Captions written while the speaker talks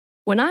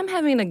When I'm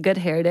having a good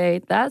hair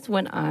day, that's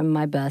when I'm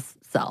my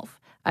best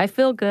self. I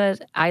feel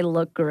good, I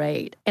look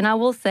great. And I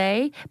will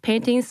say,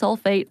 Pantene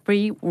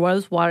Sulfate-Free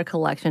Rose Water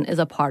Collection is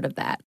a part of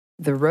that.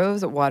 The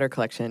Rose Water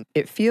Collection.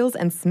 It feels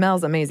and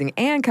smells amazing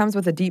and comes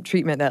with a deep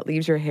treatment that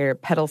leaves your hair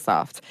petal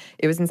soft.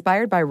 It was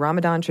inspired by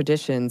Ramadan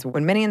traditions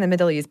when many in the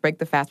Middle East break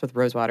the fast with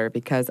rose water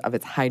because of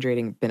its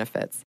hydrating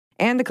benefits.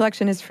 And the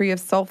collection is free of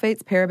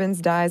sulfates,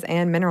 parabens, dyes,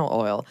 and mineral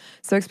oil.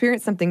 So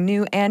experience something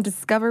new and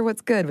discover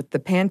what's good with the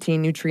Pantene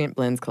Nutrient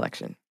Blends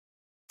collection.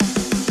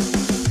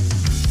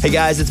 Hey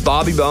guys, it's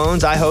Bobby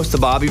Bones. I host the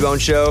Bobby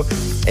Bones Show,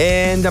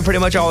 and I'm pretty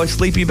much always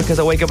sleepy because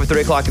I wake up at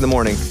 3 o'clock in the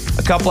morning.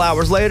 A couple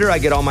hours later, I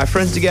get all my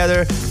friends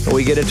together, and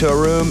we get into a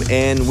room,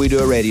 and we do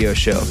a radio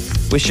show.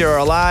 We share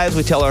our lives,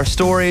 we tell our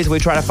stories, we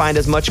try to find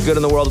as much good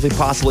in the world as we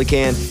possibly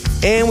can,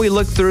 and we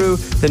look through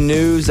the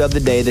news of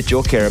the day that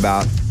you'll care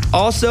about.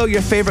 Also,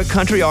 your favorite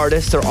country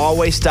artists are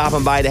always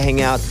stopping by to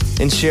hang out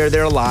and share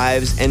their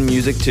lives and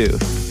music too.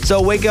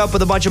 So wake up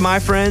with a bunch of my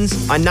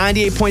friends on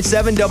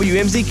 98.7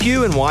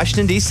 WMZQ in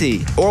Washington,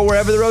 D.C., or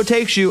wherever the road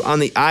takes you on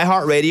the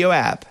iHeartRadio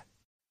app.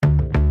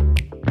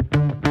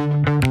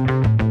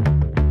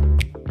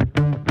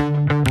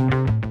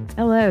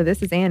 Hello,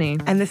 this is Annie.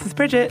 And this is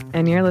Bridget.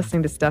 And you're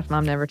listening to Stuff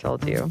Mom Never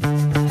Told You.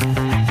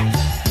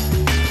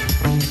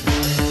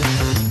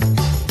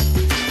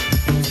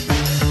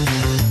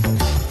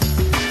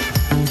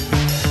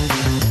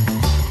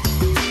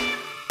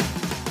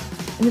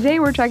 And today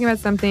we're talking about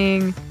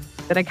something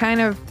that I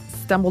kind of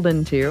stumbled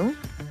into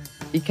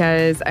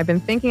because I've been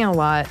thinking a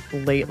lot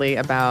lately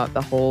about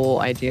the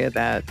whole idea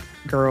that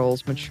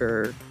girls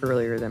mature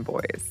earlier than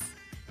boys.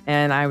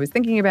 And I was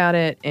thinking about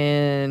it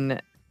and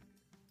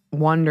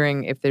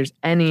wondering if there's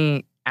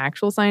any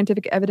actual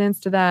scientific evidence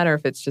to that or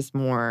if it's just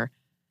more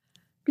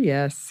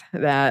BS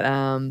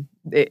that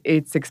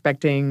it's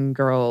expecting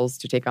girls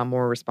to take on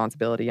more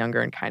responsibility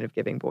younger and kind of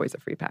giving boys a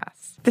free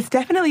pass. This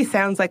definitely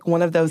sounds like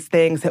one of those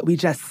things that we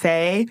just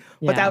say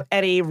without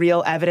any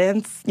real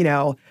evidence, you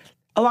know,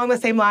 along the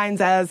same lines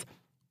as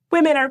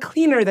women are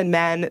cleaner than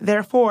men,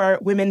 therefore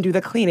women do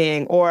the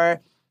cleaning,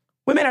 or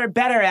women are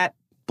better at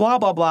blah,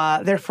 blah,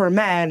 blah, therefore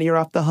men, you're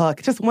off the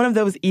hook. Just one of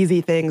those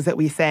easy things that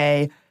we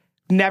say,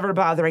 never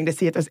bothering to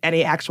see if there's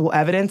any actual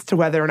evidence to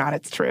whether or not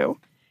it's true.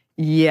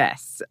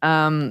 Yes.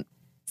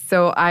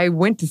 So I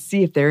went to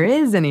see if there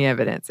is any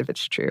evidence if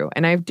it's true.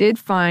 And I did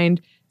find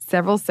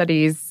several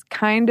studies,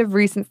 kind of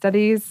recent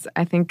studies,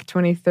 I think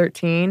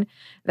 2013,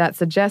 that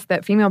suggest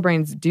that female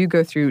brains do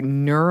go through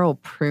neural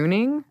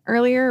pruning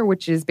earlier,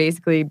 which is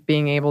basically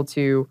being able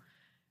to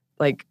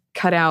like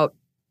cut out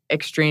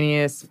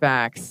extraneous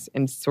facts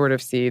and sort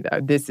of see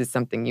that this is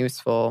something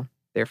useful.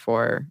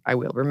 Therefore, I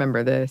will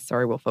remember this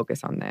or I will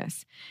focus on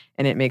this.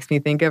 And it makes me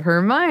think of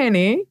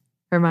Hermione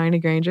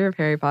Granger of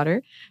Harry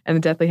Potter and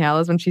the Deathly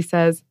Hallows when she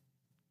says,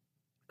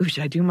 ooh,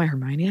 should I do my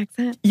Hermione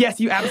accent?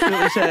 Yes, you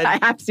absolutely should. I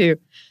have to.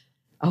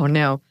 Oh,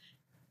 no.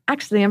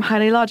 Actually, I'm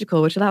highly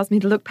logical, which allows me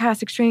to look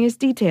past extraneous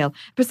detail,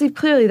 perceive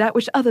clearly that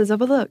which others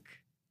overlook.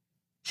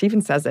 She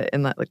even says it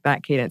in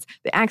that cadence.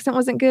 The accent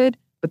wasn't good,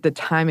 but the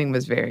timing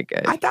was very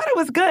good. I thought it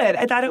was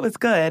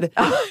good.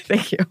 Oh,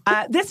 thank you.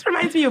 This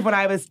reminds me of when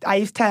I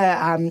used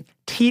to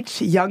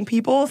teach young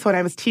people. So when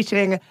I was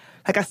teaching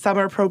like a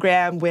summer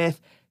program with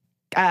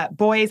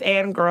boys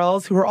and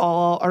girls who were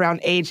all around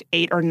age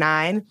 8 or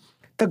 9,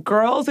 the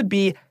girls would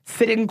be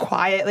sitting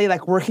quietly,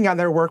 like working on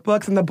their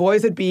workbooks, and the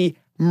boys would be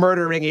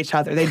murdering each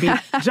other. They'd be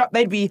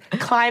they'd be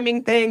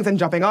climbing things and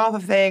jumping off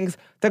of things.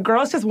 The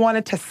girls just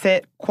wanted to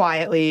sit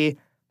quietly.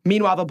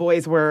 Meanwhile, the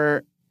boys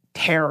were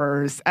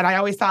terrors. And I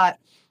always thought,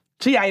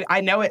 gee,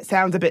 I know it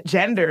sounds a bit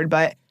gendered,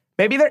 but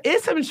maybe there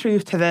is some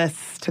truth to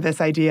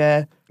this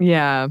idea.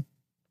 Yeah.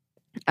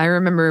 I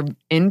remember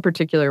in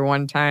particular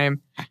one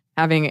time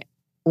having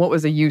what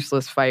was a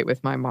useless fight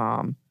with my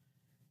mom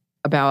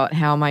about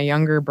how my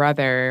younger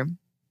brother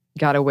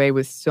got away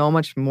with so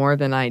much more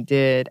than I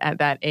did at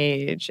that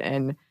age.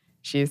 And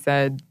she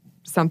said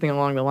something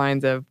along the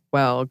lines of,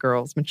 well,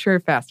 girls mature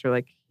faster.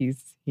 Like,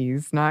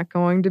 he's not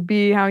going to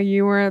be how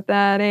you were at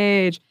that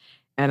age.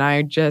 And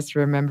I just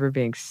remember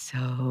being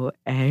so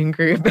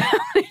angry about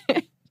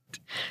it.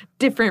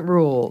 Different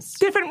rules.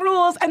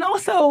 And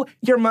also,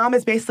 your mom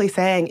is basically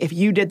saying if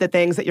you did the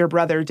things that your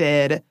brother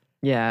did,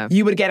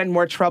 you would get in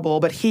more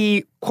trouble, but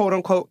he, quote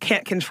unquote,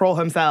 can't control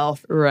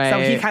himself. Right. So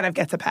he kind of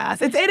gets a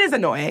pass. It is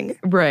annoying.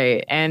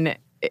 Right. And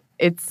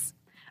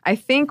I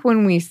think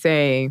when we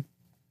say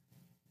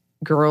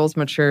girls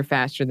mature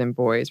faster than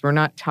boys, we're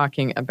not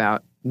talking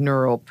about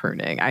neural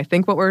pruning. I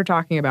think what we're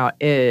talking about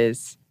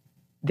is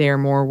they're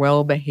more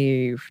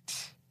well-behaved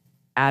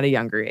at a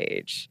younger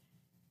age.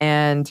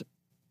 And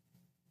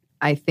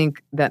I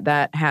think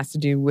that has to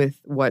do with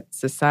what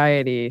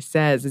society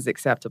says is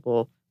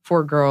acceptable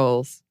for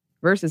girls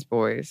versus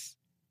boys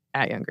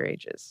at younger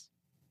ages.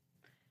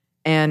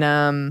 And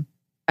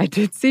I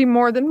did see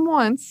more than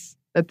once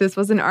that this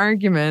was an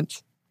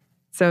argument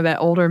so that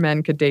older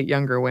men could date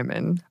younger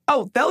women.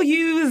 Oh, they'll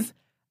use...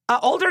 An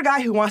older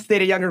guy who wants to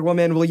date a younger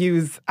woman will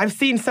use... I've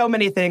seen so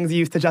many things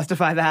used to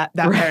justify that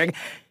pairing.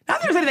 Not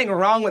that there's anything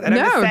wrong with it. I'm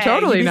No, just saying,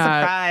 totally you'd be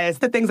not.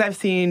 surprised the things I've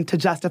seen to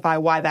justify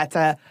why that's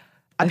a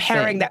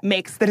pairing that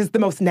is the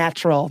most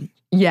natural.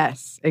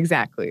 Yes,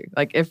 exactly.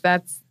 Like if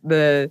that's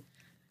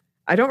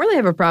I don't really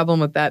have a problem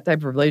with that type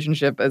of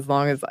relationship as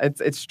long as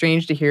it's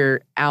strange to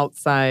hear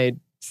outside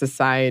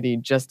society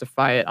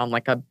justify it on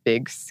like a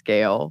big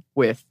scale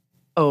with,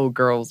 oh,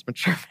 girls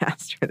mature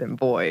faster than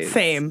boys.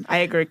 Same. I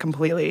agree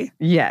completely.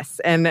 Yes.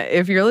 And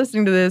if you're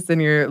listening to this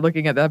and you're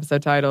looking at the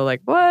episode title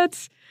like,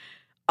 what?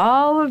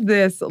 All of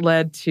this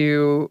led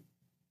to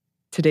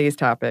today's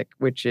topic,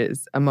 which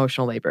is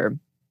emotional labor.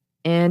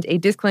 And a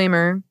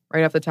disclaimer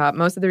right off the top,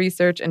 most of the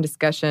research and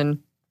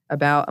discussion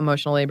about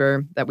emotional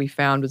labor that we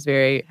found was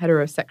very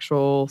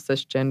heterosexual,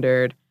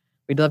 cisgendered.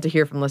 We'd love to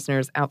hear from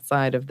listeners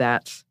outside of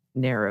that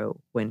narrow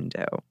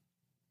window.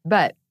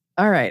 But,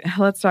 all right,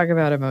 let's talk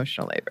about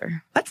emotional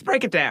labor. Let's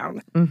break it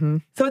down. Mm-hmm.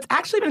 So it's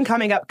actually been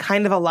coming up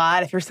kind of a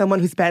lot. If you're someone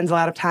who spends a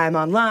lot of time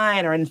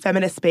online or in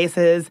feminist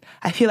spaces,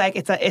 I feel like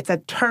it's a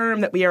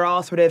term that we are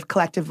all sort of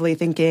collectively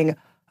thinking,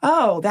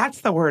 oh,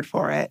 that's the word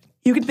for it.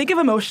 You can think of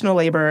emotional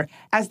labor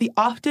as the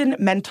often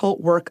mental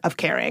work of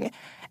caring.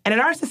 And in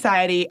our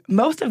society,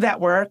 most of that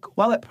work,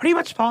 well, it pretty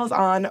much falls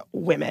on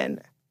women.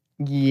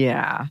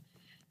 Yeah.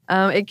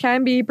 It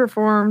can be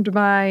performed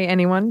by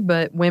anyone,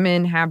 but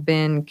women have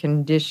been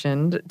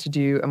conditioned to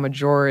do a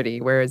majority,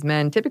 whereas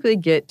men typically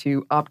get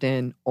to opt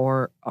in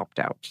or opt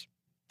out.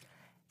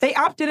 They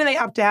opt in and they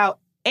opt out.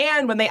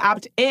 And when they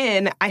opt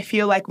in, I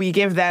feel like we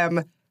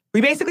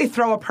basically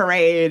throw a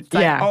parade. It's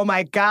like, oh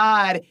my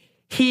God,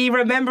 he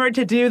remembered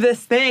to do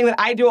this thing that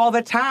I do all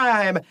the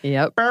time.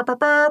 Yep. Burr, burr,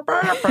 burr,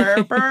 burr,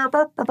 burr, burr,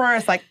 burr, burr, burr.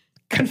 It's like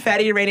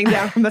confetti raining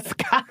down from the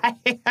sky.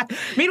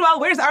 Meanwhile,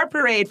 where's our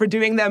parade for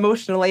doing the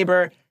emotional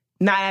labor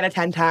 9 out of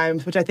 10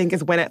 times, which I think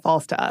is when it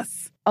falls to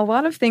us? A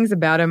lot of things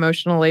about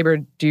emotional labor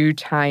do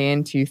tie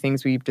into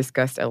things we've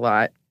discussed a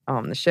lot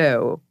on the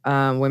show.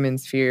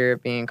 Women's fear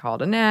of being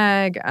called a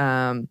nag,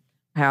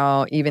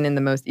 how even in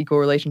the most equal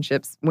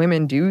relationships,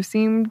 women do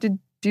seem to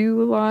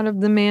do a lot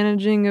of the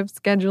managing of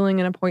scheduling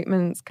and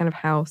appointments, kind of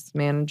house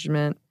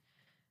management.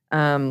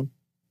 And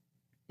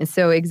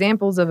so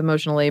examples of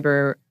emotional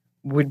labor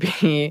would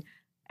be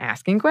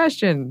asking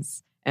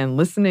questions and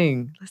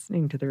listening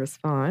to the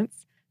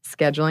response,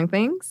 scheduling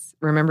things,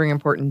 remembering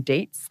important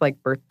dates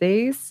like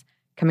birthdays,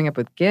 coming up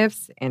with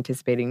gifts,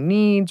 anticipating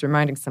needs,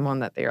 reminding someone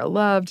that they are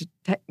loved,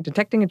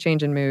 detecting a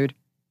change in mood,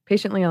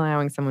 patiently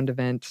allowing someone to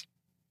vent.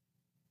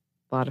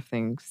 A lot of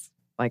things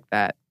like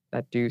that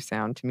do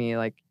sound to me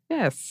like,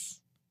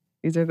 yes,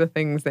 these are the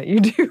things that you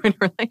do in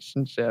a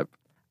relationship.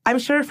 I'm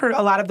sure for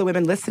a lot of the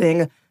women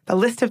listening, the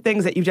list of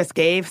things that you just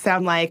gave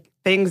sound like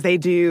things they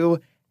do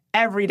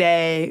every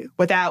day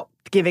without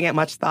giving it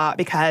much thought,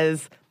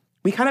 because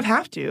we kind of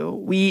have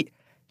to.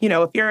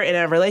 If you're in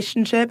a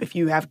relationship, if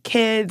you have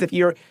kids, if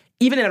you're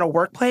even in a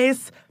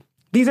workplace,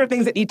 these are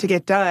things that need to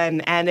get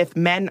done. And if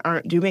men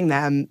aren't doing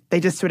them, they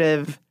just sort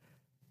of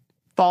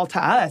fall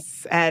to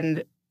us.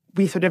 And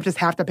we sort of just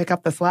have to pick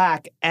up the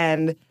slack.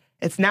 And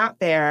it's not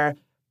fair.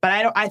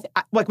 But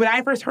like when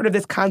I first heard of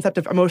this concept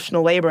of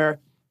emotional labor,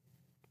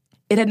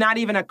 it had not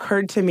even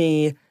occurred to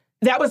me.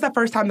 That was the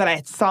first time that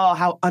I saw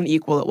how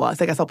unequal it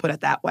was. I guess I'll put it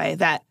that way.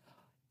 That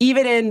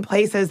even in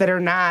places that are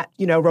not,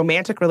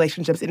 romantic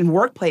relationships, in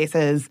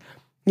workplaces,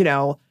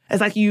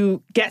 it's like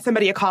you get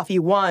somebody a coffee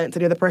once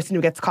and you're the person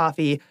who gets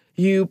coffee.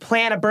 You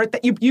plan a birthday,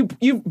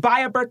 you buy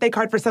a birthday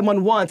card for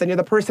someone once and you're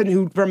the person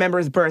who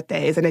remembers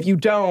birthdays. And if you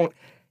don't,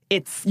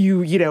 it's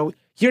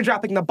you're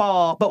dropping the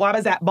ball. But why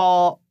was that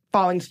ball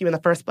falling to you in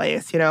the first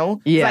place, Yeah.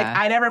 It's like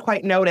I never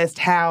quite noticed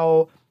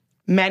how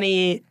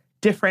many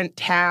different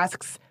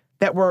tasks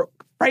that were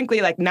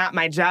frankly like not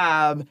my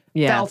job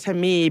fell to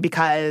me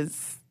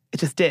because it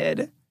just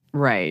did.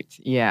 Right.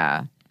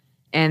 Yeah.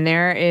 And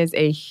there is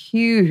a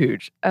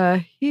huge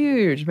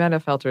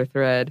Metafelter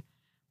thread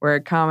where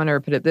a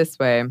commenter put it this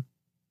way: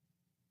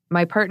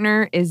 my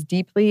partner is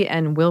deeply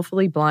and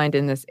willfully blind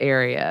in this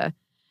area.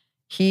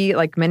 He,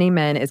 like many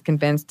men, is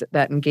convinced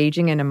that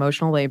engaging in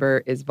emotional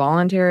labor is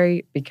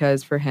voluntary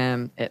because for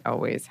him, it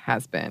always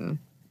has been.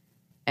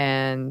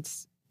 And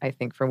I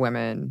think for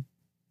women,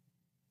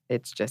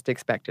 it's just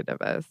expected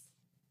of us.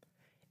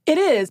 It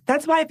is.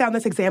 That's why I found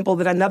this example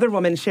that another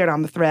woman shared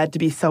on the thread to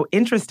be so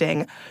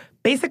interesting.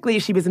 Basically,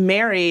 she was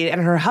married and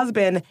her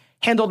husband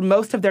handled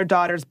most of their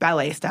daughter's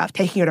ballet stuff,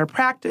 taking her to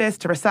practice,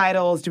 to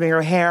recitals, doing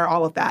her hair,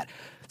 all of that.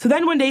 So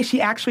then one day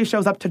she actually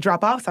shows up to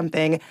drop off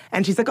something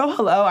and she's like, oh,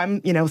 hello,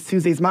 I'm,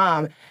 Susie's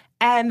mom.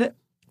 And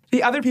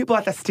the other people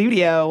at the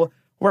studio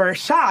were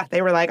shocked.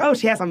 They were like, oh,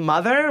 she has a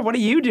mother? What are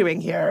you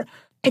doing here?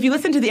 If you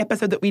listen to the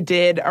episode that we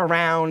did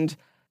around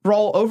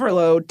role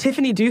overload,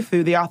 Tiffany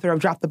Dufu, the author of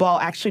Drop the Ball,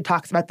 actually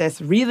talks about this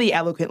really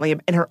eloquently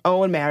in her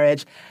own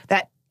marriage,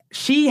 that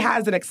she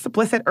has an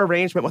explicit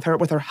arrangement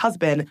with her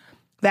husband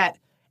that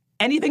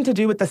anything to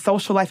do with the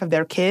social life of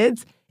their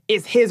kids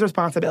is his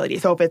responsibility.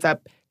 So if it's a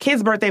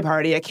kid's birthday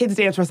party, a kid's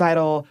dance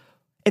recital,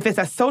 if it's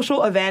a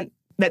social event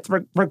that's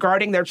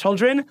regarding their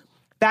children,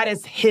 that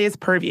is his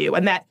purview.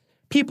 And that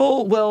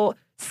people will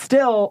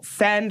still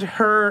send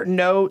her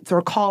notes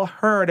or call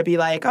her to be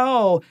like,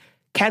 oh,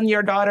 can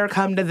your daughter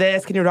come to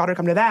this? Can your daughter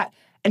come to that?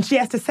 And she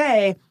has to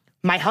say,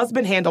 my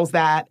husband handles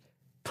that.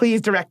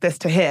 Please direct this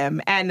to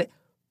him. And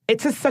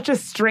it's just such a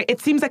it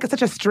seems like it's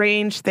such a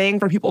strange thing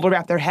for people to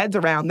wrap their heads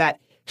around, that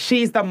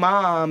she's the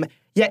mom,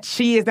 yet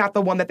she is not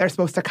the one that they're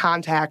supposed to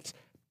contact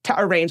to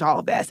arrange all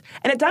of this.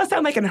 And it does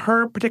sound like in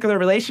her particular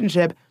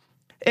relationship,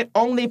 it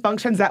only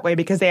functions that way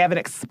because they have an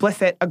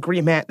explicit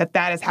agreement that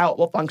that is how it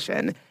will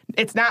function.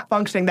 It's not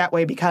functioning that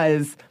way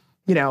because,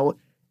 you know,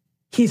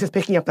 he's just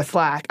picking up the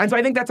slack. And so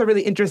I think that's a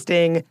really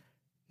interesting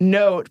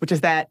note, which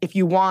is that if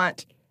you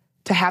want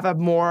to have a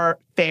more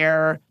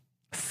fair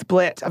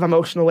split of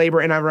emotional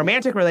labor in a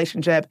romantic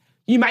relationship,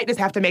 you might just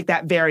have to make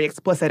that very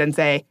explicit and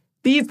say,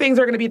 these things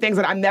are going to be things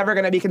that I'm never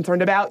going to be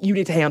concerned about. You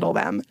need to handle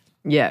them.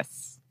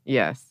 Yes,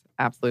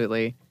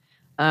 absolutely.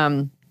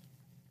 And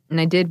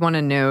I did want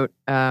to note,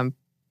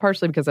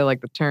 partially because I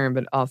like the term,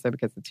 but also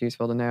because it's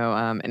useful to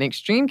know, in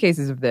extreme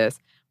cases of this,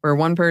 where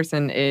one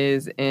person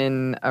is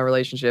in a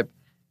relationship,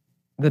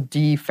 the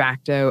de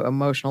facto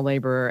emotional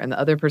laborer, and the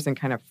other person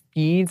kind of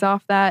feeds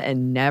off that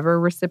and never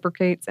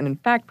reciprocates, and in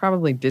fact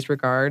probably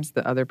disregards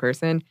the other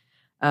person.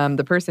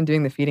 The person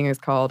doing the feeding is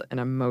called an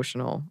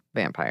emotional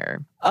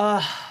vampire.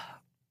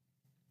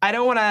 I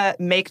don't want to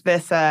make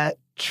this a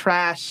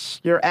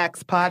trash your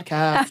ex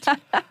podcast.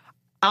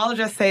 I'll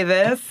just say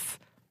this.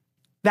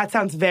 That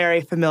sounds very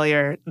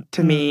familiar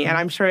to me, and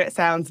I'm sure it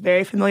sounds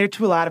very familiar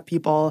to a lot of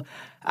people.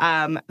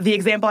 The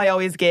example I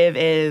always give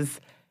is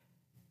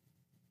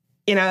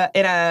in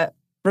a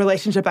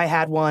relationship I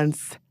had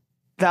once,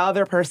 the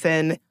other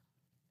person,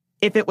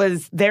 if it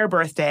was their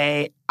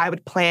birthday, I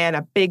would plan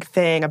a big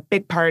thing, a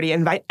big party,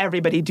 invite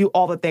everybody, do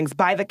all the things,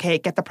 buy the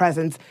cake, get the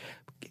presents,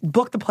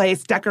 book the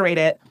place, decorate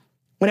it.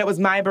 When it was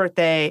my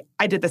birthday,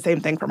 I did the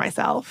same thing for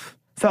myself.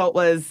 So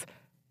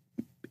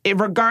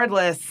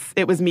regardless,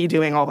 it was me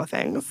doing all the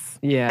things.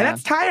 Yeah. And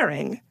that's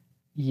tiring.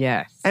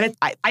 Yes. And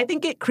I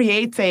think it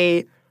creates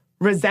a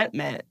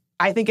resentment.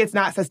 I think it's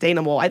not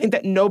sustainable. I think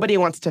that nobody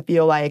wants to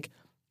feel like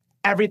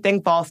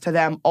everything falls to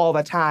them all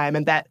the time,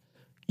 and that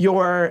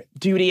your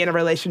duty in a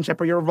relationship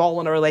or your role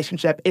in a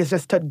relationship is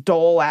just to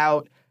dole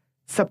out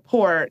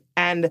support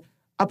and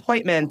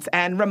appointments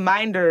and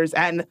reminders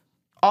and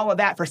all of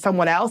that for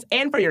someone else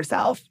and for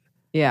yourself.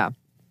 Yeah.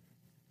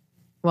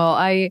 Well,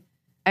 I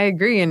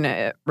agree in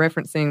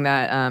referencing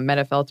that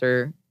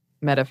metafilter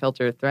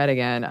thread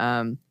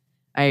again.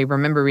 I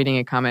remember reading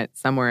a comment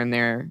somewhere in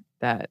there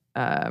that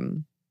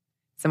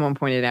someone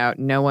pointed out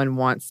no one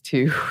wants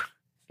to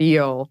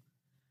feel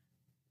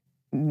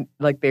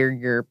like they're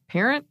your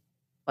parent,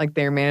 like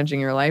they're managing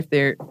your life.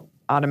 They're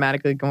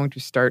automatically going to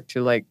start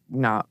to like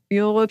not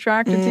feel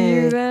attracted to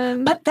you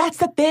then. But that's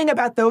the thing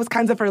about those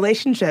kinds of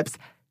relationships.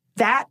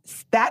 That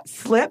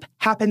slip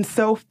happens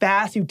so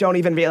fast you don't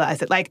even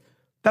realize it. Like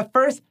at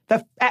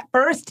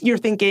first you're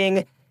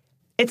thinking,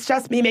 it's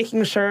just me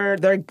making sure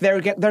they're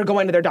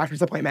going to their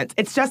doctor's appointments.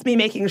 It's just me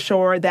making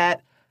sure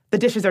that the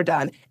dishes are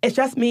done. It's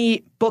just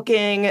me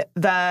booking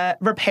the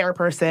repair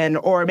person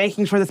or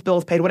making sure this bill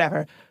is paid,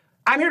 whatever.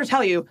 I'm here to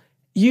tell you,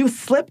 you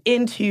slip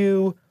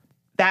into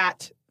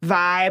that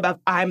vibe of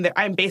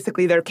I'm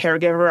basically their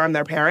caregiver, I'm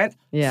their parent,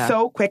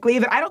 so quickly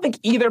that I don't think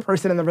either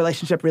person in the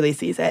relationship really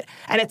sees it.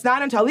 And it's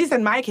not until, at least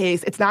in my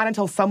case, it's not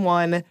until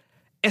something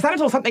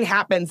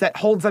happens that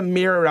holds a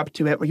mirror up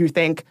to it where you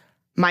think,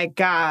 my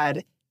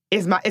God,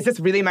 is this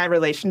really my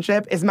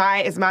relationship? Is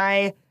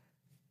my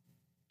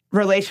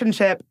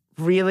relationship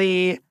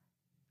really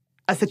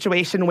a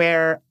situation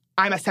where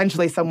I'm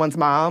essentially someone's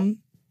mom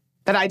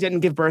that I didn't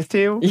give birth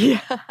to?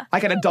 Yeah.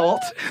 Like an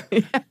adult?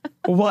 Yeah.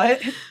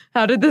 What?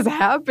 How did this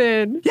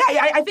happen? Yeah,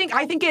 I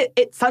think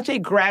it's such a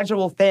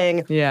gradual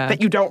thing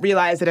that you don't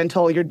realize it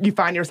until you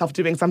find yourself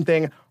doing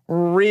something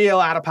real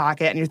out of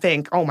pocket and you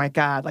think, oh my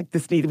God, like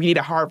we need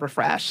a hard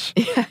refresh.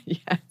 Yeah,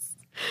 yes.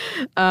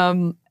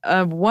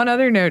 One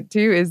other note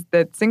too is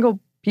that single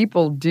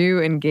people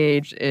do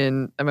engage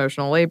in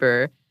emotional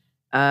labor.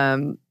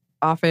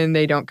 Often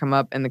they don't come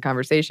up in the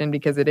conversation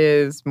because it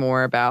is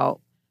more about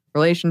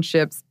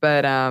relationships,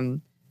 but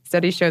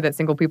studies show that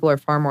single people are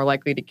far more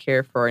likely to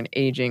care for an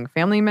aging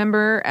family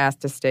member, asked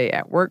to stay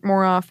at work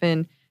more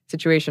often,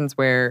 situations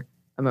where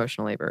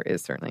emotional labor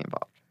is certainly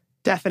involved.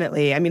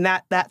 Definitely. I mean,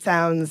 that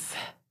sounds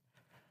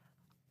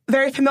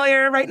very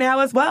familiar right now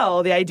as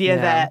well. The idea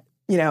that,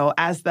 you know,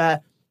 as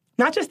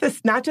not just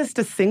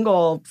a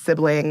single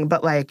sibling,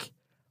 but like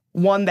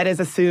one that is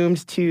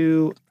assumed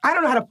to, I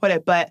don't know how to put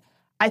it, but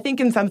I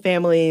think in some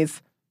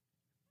families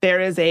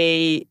there is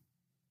a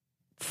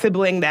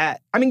sibling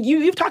that, I mean,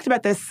 you've talked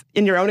about this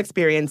in your own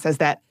experiences,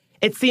 that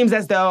it seems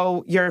as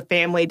though your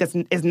family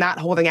is not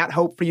holding out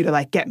hope for you to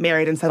like get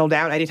married and settle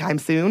down anytime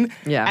soon.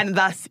 Yeah. And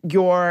thus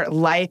your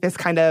life is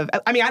kind of,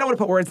 I mean, I don't want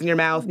to put words in your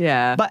mouth.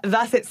 Yeah. But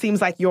thus it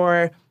seems like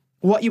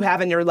what you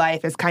have in your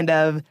life is kind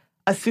of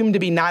assumed to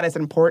be not as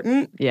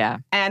important. Yeah.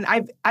 And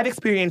I've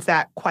experienced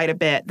that quite a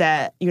bit,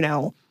 that, you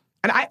know,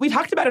 and we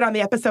talked about it on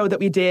the episode that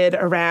we did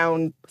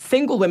around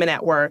single women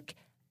at work.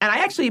 And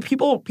I actually,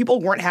 people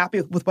weren't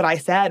happy with what I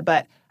said,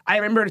 but I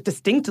remember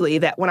distinctly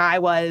that when I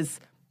was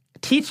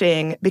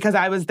teaching, because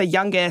I was the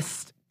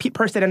youngest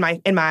person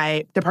in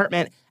my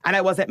department and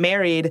I wasn't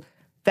married,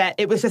 that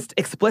it was just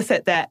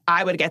explicit that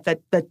I would get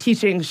the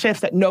teaching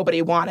shifts that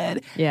nobody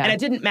wanted. Yeah. And it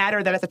didn't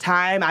matter that at the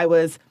time I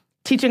was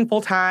teaching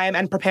full-time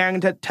and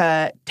preparing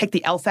to take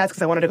the LSATs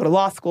because I wanted to go to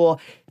law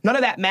school. None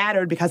of that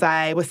mattered because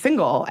I was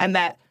single, and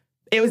that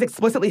it was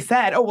explicitly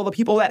said, oh, well, the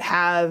people that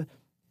have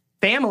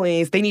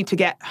families, they need to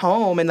get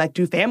home and like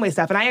do family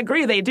stuff. And I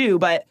agree they do,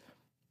 but,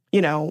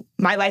 you know,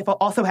 my life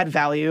also had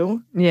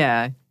value.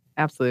 Yeah,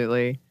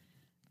 absolutely.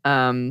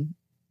 There's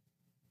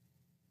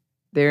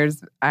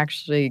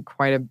actually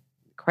quite a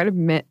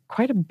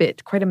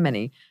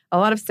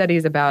lot of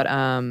studies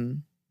about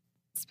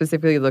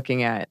specifically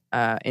looking at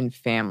in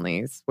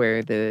families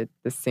where the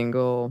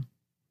single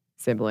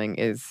sibling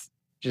is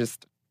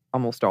just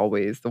almost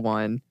always the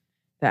one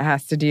that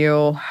has to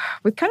deal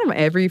with kind of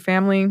every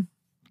family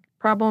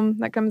problem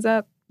that comes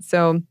up.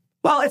 So,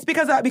 well, it's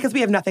because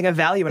we have nothing of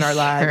value in our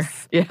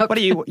lives. Yep. What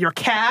are you, your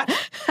cat,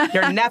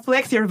 your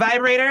Netflix, your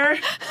vibrator?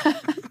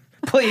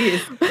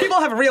 Please. People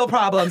have real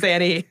problems,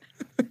 Annie.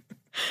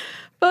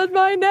 But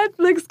my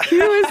Netflix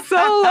queue is so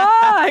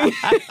long.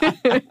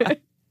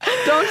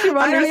 Don't you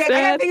understand?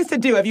 I got things to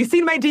do. Have you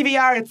seen my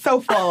DVR? It's so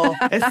full.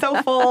 It's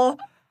so full.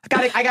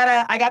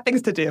 I got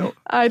things to do.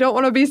 I don't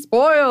want to be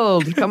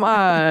spoiled. Come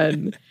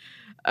on.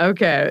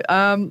 Okay.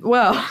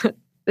 Well,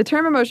 the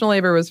term emotional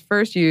labor was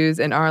first used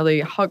in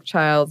Arlie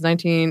Hochschild's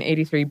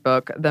 1983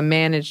 book, The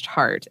Managed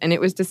Heart, and it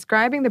was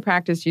describing the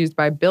practice used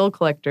by bill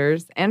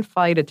collectors and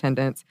flight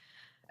attendants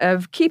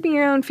of keeping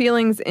your own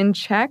feelings in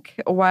check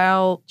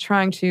while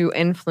trying to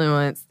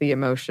influence the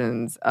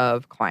emotions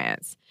of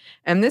clients.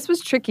 And this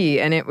was tricky,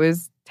 and it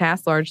was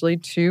tasked largely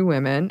to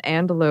women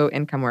and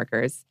low-income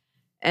workers,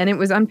 and it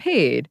was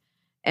unpaid.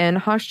 And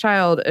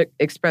Hochschild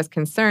expressed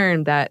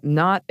concern that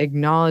not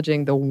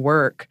acknowledging the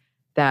work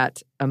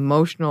that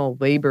emotional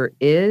labor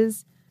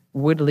is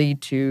would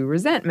lead to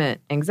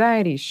resentment,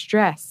 anxiety,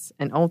 stress,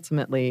 and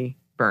ultimately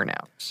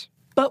burnout.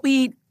 But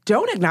we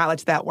don't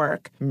acknowledge that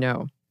work.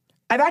 No.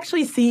 I've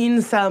actually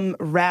seen some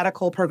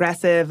radical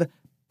progressive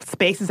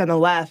spaces on the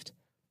left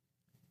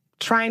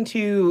trying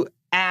to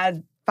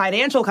add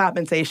financial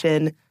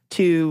compensation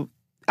to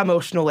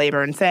emotional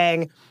labor and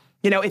saying,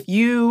 if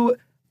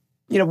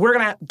we're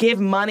going to give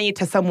money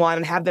to someone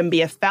and have them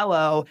be a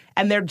fellow,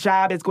 and their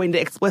job is going to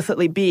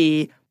explicitly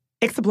be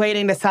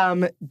explaining to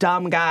some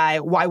dumb guy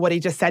why what he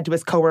just said to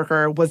his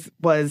coworker was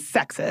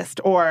sexist,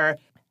 or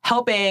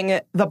helping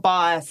the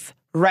boss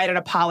write an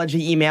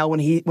apology email when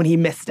he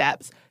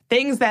missteps.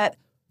 Things that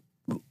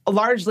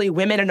largely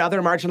women and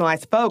other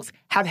marginalized folks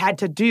have had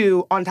to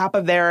do on top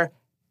of their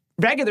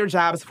regular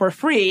jobs for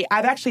free.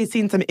 I've actually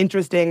seen some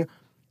interesting,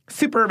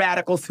 super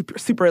radical,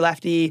 super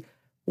lefty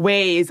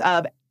ways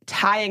of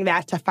tying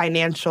that to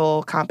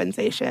financial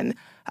compensation.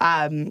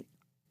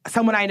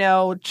 Someone I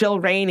know, Jill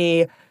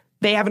Rainey,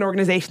 they have an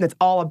organization that's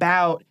all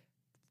about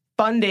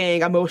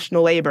funding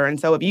emotional labor. And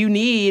so if you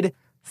need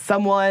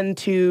someone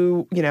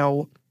to,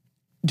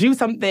 do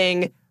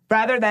something,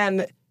 rather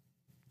than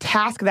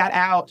task that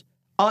out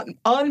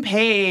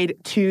unpaid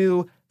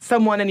to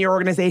someone in your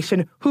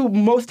organization who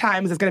most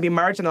times is going to be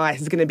marginalized,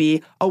 is going to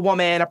be a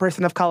woman, a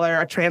person of color,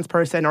 a trans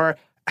person, or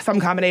some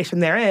combination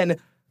therein,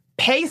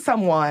 pay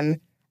someone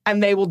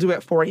and they will do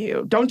it for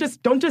you. Don't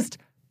just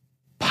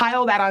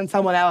pile that on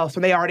someone else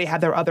when they already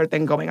have their other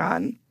thing going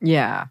on.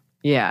 Yeah.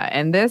 Yeah.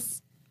 And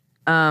this,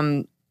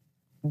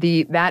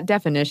 that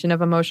definition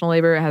of emotional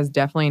labor has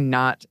definitely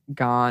not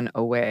gone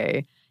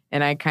away.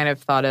 And I kind of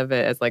thought of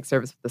it as like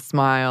service with a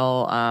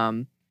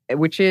smile,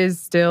 which is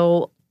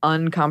still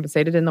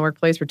uncompensated in the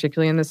workplace,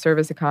 particularly in the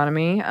service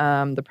economy.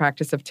 The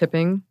practice of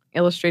tipping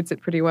illustrates it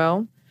pretty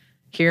well.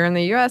 Here in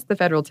the U.S., the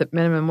federal tip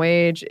minimum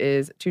wage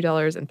is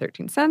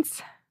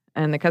 $2.13,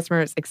 and the customer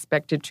is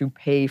expected to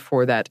pay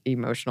for that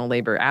emotional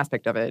labor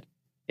aspect of it.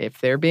 If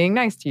they're being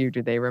nice to you,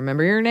 do they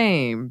remember your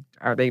name?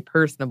 Are they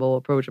personable,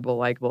 approachable,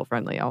 likable,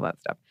 friendly, all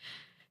that stuff?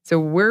 So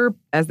we're,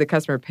 as the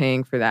customer,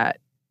 paying for that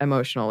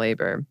emotional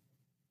labor.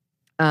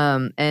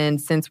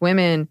 And since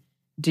women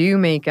do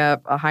make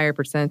up a higher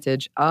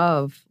percentage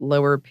of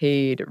lower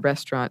paid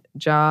restaurant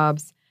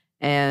jobs,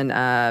 and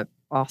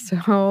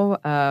also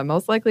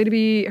most likely to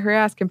be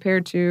harassed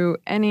compared to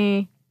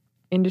any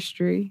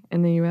industry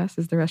in the U.S.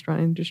 is the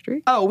restaurant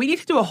industry. Oh, we need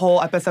to do a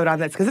whole episode on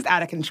this because it's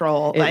out of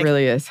control. It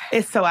really is.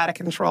 It's so out of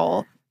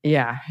control.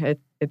 Yeah,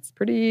 it's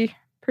pretty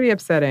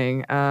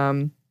upsetting.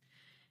 And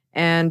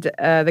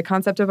the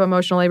concept of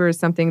emotional labor is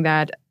something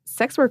that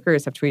sex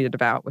workers have tweeted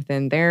about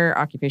within their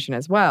occupation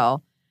as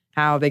well,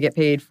 how they get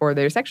paid for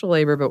their sexual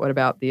labor, but what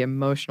about the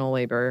emotional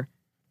labor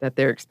that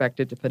they're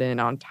expected to put in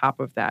on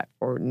top of that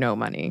for no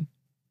money?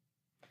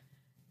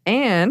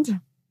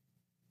 And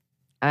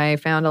I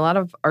found a lot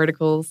of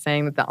articles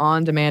saying that the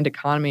on-demand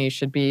economy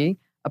should be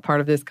a part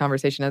of this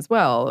conversation as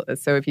well.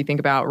 So if you think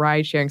about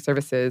ride-sharing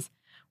services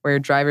where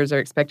drivers are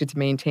expected to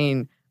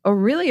maintain a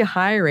really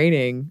high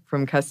rating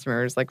from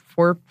customers, like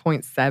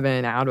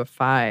 4.7 out of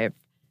 5,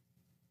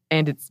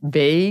 and it's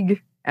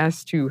vague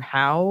as to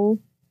how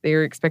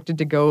they're expected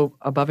to go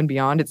above and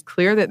beyond. It's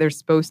clear that they're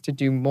supposed to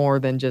do more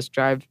than just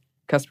drive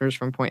customers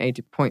from point A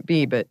to point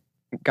B, but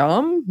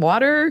gum,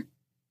 water,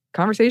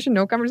 conversation,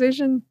 no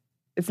conversation,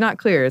 it's not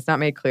clear. It's not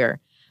made clear.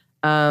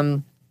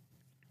 And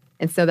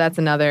so that's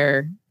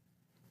another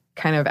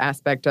kind of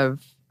aspect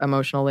of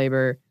emotional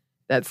labor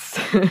that's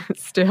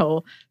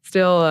still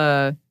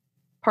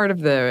part of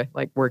the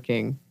like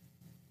working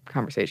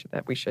conversation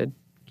that we should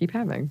keep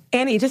having.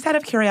 Annie, just out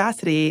of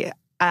curiosity,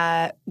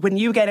 when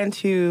you get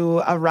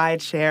into a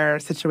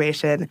rideshare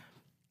situation,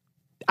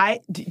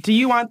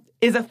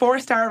 is a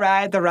 4-star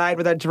ride the ride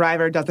where the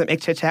driver doesn't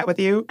make chit chat with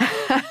you?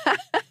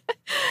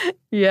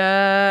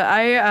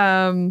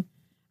 Yeah,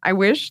 I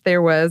wish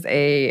there was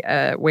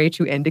a way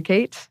to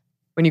indicate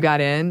when you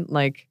got in,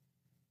 like,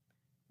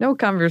 no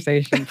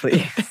conversation,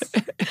 please.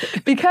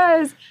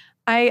 Because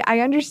I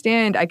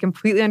understand, I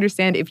completely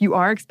understand if you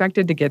are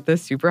expected to get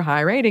this super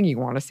high rating, you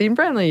want to seem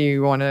friendly,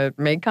 you want to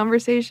make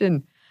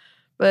conversation.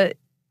 But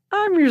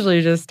I'm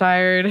usually just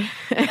tired.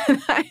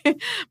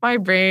 And my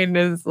brain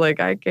is like,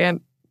 I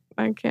can't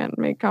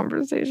make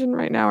conversation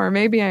right now. Or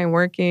maybe I'm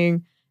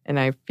working and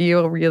I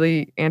feel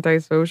really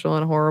antisocial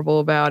and horrible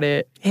about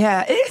it.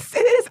 Yeah, it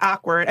is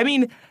awkward. I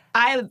mean,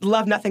 I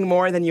love nothing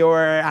more than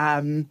your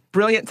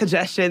brilliant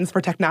suggestions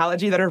for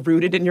technology that are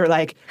rooted in your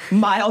like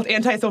mild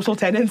antisocial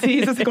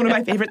tendencies. It's like one of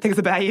my favorite things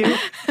about you.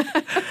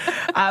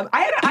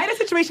 I had a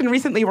situation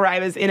recently where I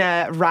was in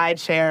a ride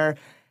share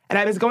and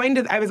I was going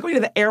to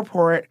the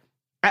airport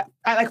at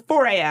like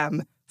 4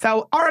 a.m.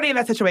 So already in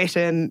that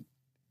situation,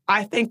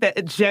 I think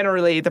that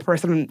generally the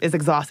person is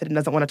exhausted and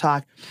doesn't want to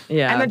talk.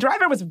 Yeah. And the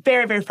driver was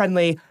very, very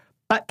friendly,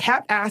 but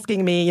kept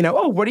asking me,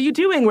 oh, what are you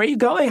doing? Where are you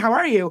going? How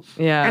are you?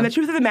 Yeah. And the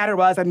truth of the matter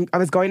was I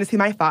was going to see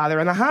my father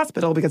in the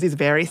hospital because he's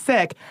very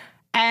sick.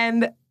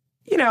 And,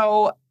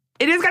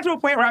 it just got to a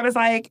point where I was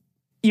like,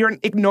 you're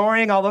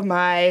ignoring all of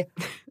my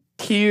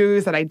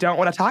cues that I don't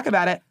want to talk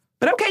about it.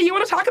 But okay, you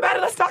want to talk about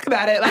it? Let's talk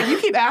about it. Like,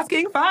 you keep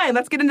asking, fine,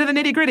 let's get into the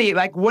nitty-gritty.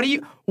 Like, what do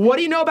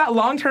you know about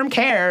long-term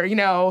care,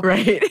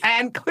 Right.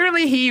 And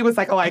clearly he was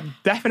like, oh, I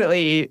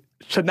definitely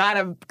should not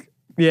have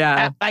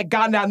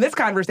gone down this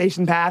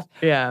conversation path.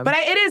 Yeah. But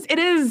it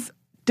is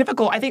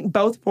difficult, I think,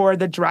 both for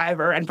the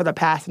driver and for the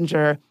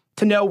passenger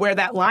to know where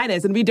that line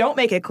is. And we don't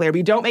make it clear.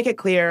 We don't make it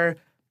clear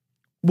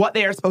what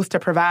they are supposed to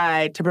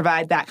provide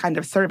that kind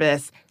of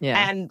service.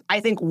 Yeah. And I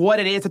think what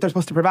it is that they're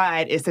supposed to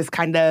provide is this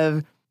kind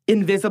of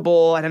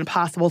invisible and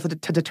impossible to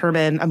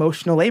determine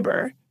emotional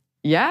labor.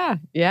 Yeah,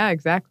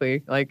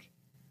 exactly. Like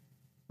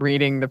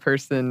reading the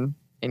person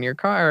in your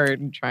car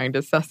and trying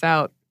to suss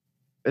out,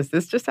 is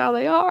this just how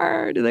they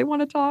are? Do they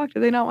want to talk?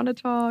 Do they not want to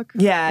talk?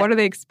 Yeah. What are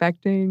they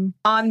expecting?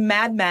 On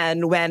Mad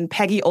Men, when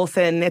Peggy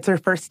Olson, it's her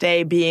first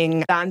day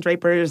being Don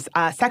Draper's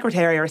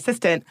secretary or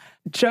assistant,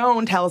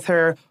 Joan tells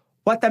her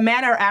what the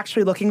men are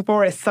actually looking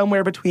for is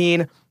somewhere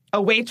between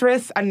a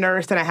waitress, a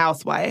nurse, and a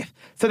housewife.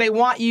 So they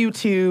want you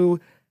to,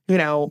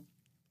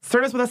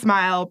 service with a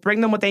smile, bring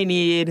them what they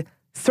need,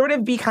 sort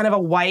of be kind of a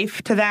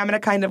wife to them in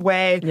a kind of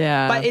way.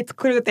 Yeah. But it's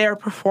clear that they're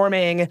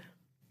performing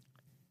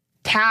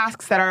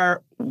tasks that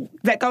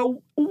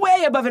go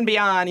way above and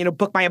beyond,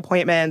 book my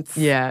appointments,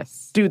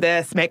 Yes. do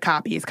this, make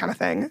copies kind of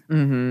thing.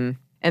 Mm-hmm.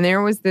 And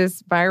there was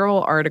this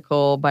viral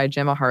article by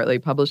Gemma Hartley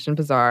published in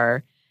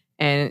Bazaar,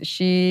 and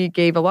she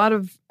gave a lot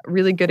of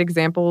really good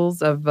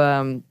examples of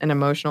an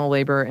emotional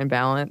labor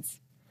imbalance.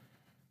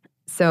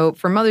 So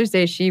for Mother's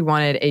Day, she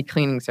wanted a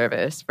cleaning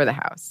service for the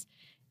house.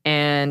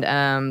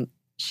 And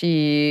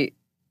she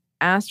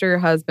asked her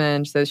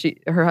husband, so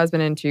her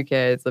husband and 2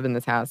 kids live in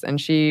this house,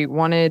 and she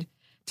wanted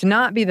to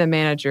not be the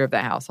manager of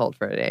the household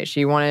for a day.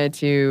 She wanted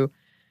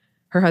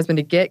her husband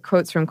to get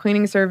quotes from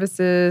cleaning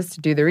services,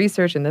 to do the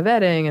research and the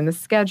vetting and the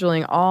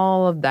scheduling,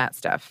 all of that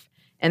stuff.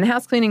 And the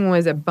house cleaning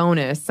was a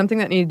bonus, something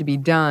that needed to be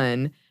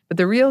done. But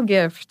the real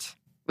gift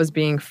was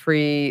being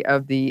free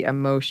of the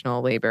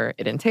emotional labor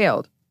it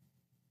entailed.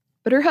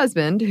 But her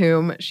husband,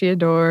 whom she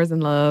adores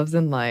and loves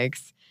and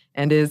likes,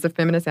 and is a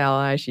feminist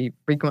ally, she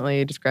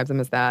frequently describes him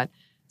as that,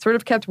 sort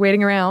of kept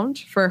waiting around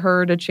for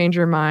her to change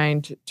her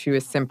mind to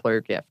a simpler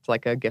gift,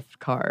 like a gift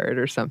card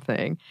or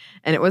something.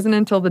 And it wasn't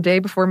until the day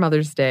before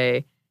Mother's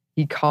Day,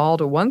 he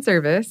called one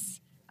service,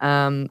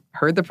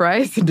 heard the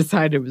price and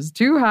decided it was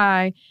too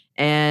high,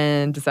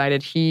 and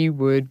decided he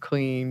would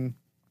clean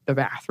the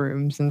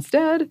bathrooms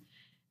instead.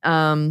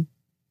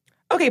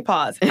 Okay,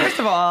 pause. First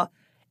of all,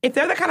 if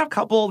they're the kind of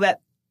couple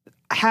that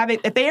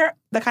if they are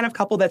the kind of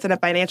couple that's in a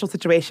financial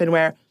situation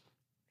where,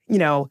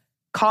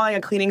 calling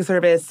a cleaning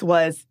service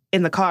was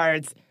in the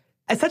cards,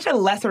 it's such a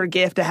lesser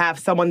gift to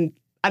have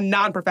a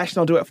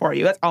non-professional do it for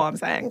you. That's all I'm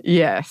saying.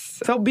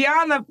 Yes. So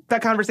beyond the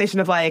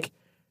conversation of like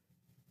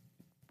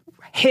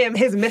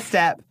his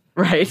misstep,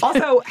 right.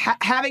 Also,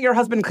 having your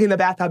husband clean the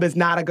bathtub is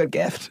not a good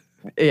gift.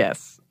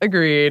 Yes.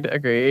 Agreed.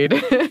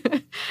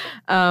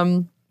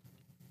 And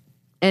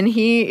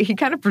he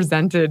kind of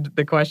presented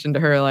the question to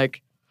her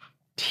like,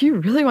 do you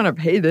really want to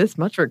pay this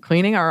much for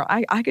cleaning? Or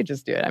I could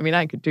just do it. I mean,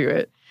 I could do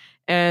it.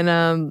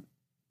 And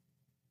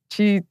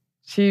she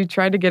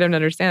tried to get him to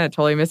understand it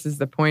totally misses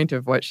the point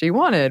of what she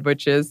wanted,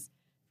 which is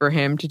for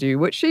him to do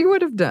what she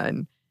would have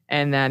done.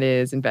 And that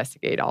is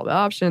investigate all the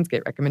options,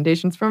 get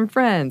recommendations from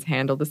friends,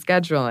 handle the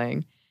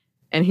scheduling.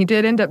 And he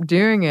did end up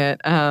doing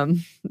it.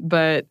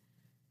 But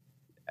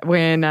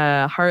when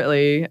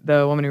Hartley,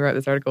 the woman who wrote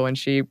this article, when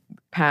she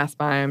passed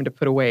by him to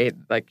put away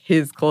like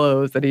his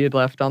clothes that he had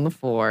left on the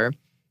floor,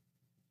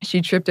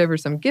 she tripped over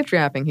some gift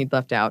wrapping he'd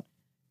left out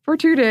for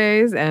 2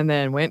 days and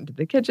then went into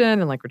the kitchen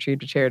and like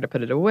retrieved a chair to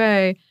put it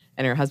away.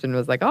 And her husband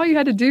was like, all you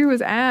had to do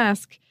was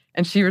ask.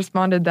 And she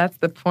responded, that's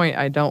the point.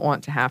 I don't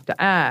want to have to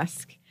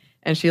ask.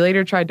 And she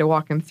later tried to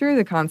walk him through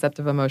the concept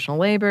of emotional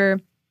labor.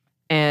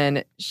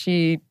 And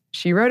she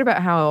wrote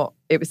about how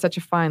it was such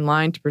a fine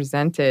line to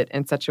present it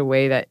in such a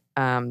way that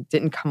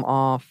didn't come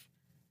off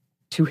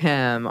to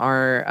him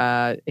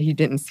or he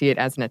didn't see it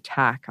as an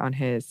attack on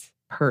his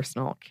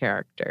personal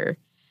character.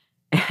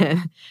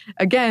 And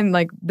again,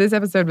 like this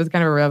episode was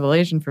kind of a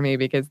revelation for me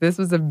because this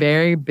was a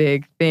very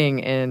big thing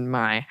in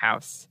my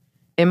house.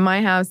 In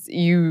my house,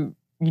 you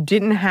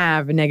didn't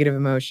have negative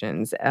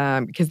emotions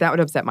because that would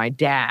upset my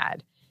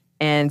dad.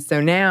 And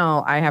so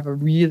now I have a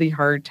really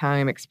hard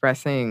time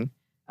expressing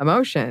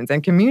emotions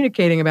and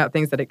communicating about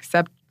things that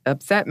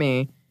upset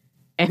me.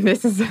 And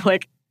this is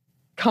like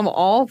come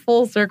all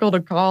full circle to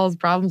cause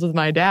problems with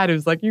my dad,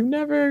 who's like, you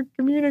never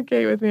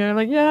communicate with me. And I'm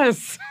like,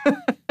 yes.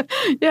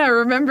 Yeah,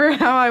 remember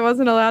how I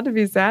wasn't allowed to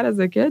be sad as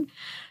a kid?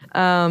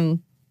 Yeah,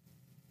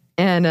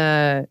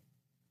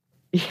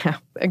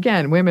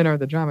 again, women are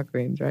the drama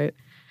queens, right?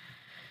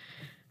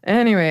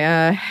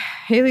 Anyway,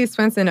 Haley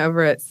Swenson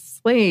over at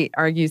Slate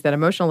argues that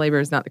emotional labor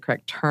is not the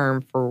correct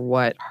term for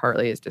what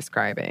Hartley is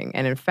describing.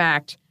 And in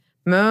fact,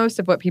 most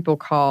of what people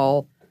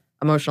call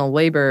emotional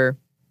labor,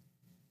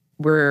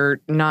 we're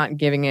not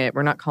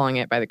calling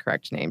it by the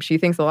correct name. She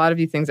thinks a lot of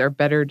these things are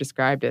better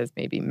described as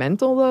maybe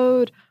mental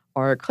load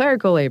or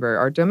clerical labor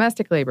or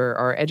domestic labor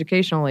or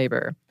educational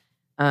labor.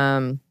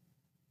 And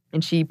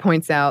she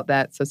points out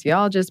that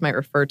sociologists might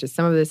refer to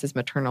some of this as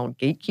maternal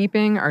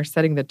gatekeeping or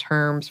setting the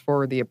terms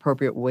for the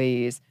appropriate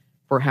ways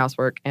for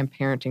housework and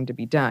parenting to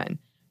be done,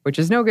 which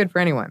is no good for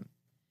anyone.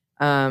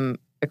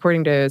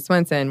 According to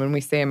Swenson, when we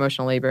say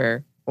emotional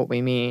labor, what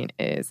we mean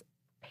is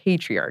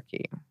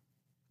patriarchy.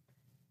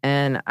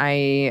 And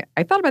I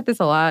thought about this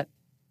a lot,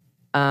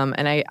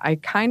 and I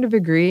kind of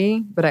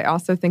agree, but I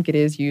also think it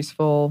is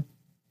useful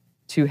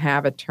to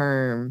have a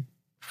term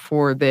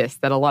for this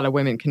that a lot of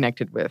women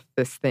connected with,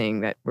 this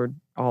thing that we're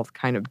all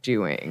kind of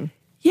doing.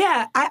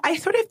 Yeah, I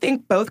sort of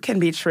think both can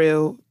be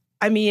true.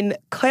 I mean,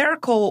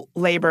 clerical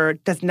labor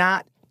does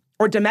not,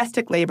 or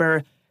domestic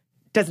labor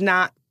does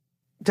not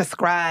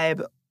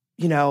describe,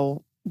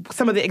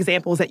 some of the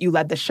examples that you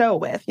led the show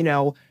with,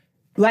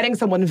 letting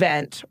someone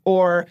vent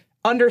or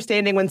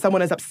understanding when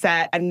someone is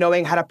upset and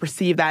knowing how to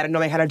perceive that and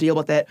knowing how to deal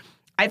with it.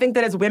 I think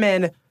that as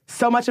women,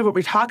 so much of what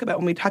we talk about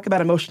when we talk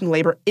about emotional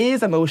labor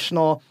is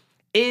about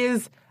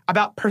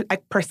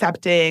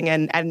percepting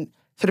and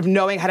sort of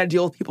knowing how to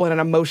deal with people in an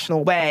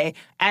emotional way.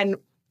 And,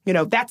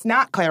 that's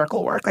not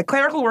clerical work. Like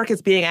clerical work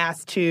is being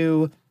asked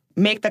to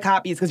make the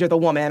copies because you're the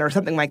woman or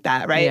something like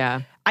that, right?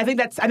 Yeah. I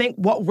think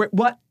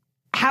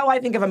how I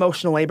think of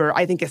emotional labor,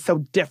 I think is so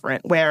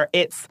different, where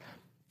it's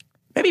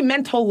maybe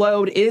mental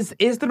load is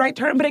the right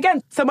term. But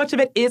again, so much of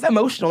it is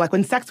emotional. Like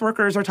when sex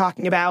workers are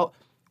talking about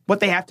what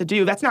they have to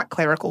do, that's not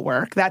clerical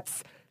work. That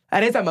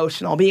is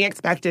emotional. Being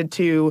expected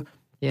to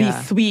be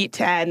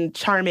sweet and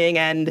charming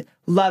and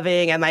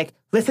loving and like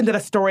listen to the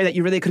story that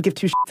you really could give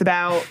two shits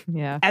about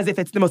as if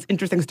it's the most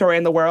interesting story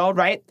in the world,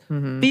 right?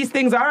 Mm-hmm. These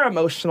things are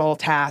emotional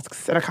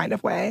tasks in a kind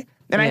of way.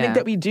 And I think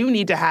that we do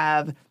need to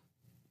have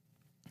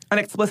an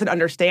explicit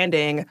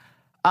understanding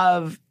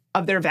of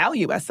their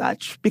value as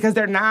such, because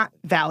they're not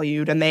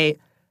valued. And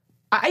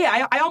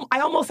I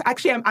almost,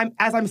 actually,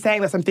 as I'm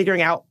saying this, I'm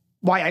figuring out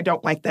why I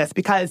don't like this,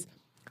 because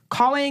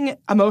calling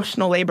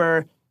emotional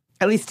labor,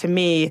 at least to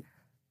me,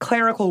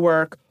 clerical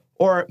work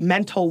or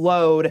mental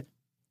load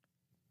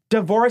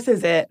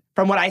divorces it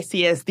from what I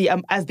see as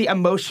the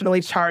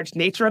emotionally charged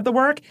nature of the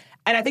work.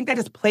 And I think that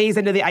just plays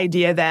into the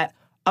idea that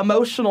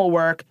emotional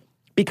work,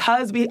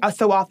 because we are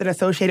so often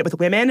associate it with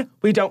women,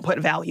 we don't put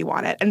value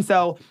on it. And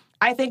so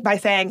I think by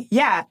saying,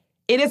 yeah,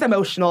 it is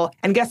emotional,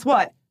 and guess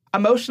what?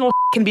 Emotional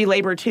can be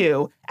labor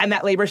too, and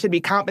that labor should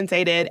be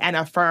compensated and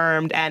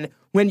affirmed, and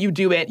when you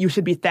do it, you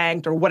should be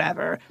thanked or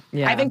whatever.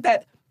 Yeah. I think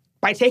that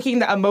by taking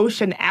the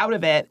emotion out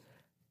of it,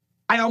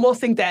 I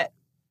almost think that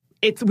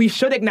we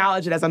should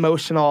acknowledge it as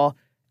emotional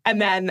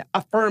and then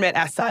affirm it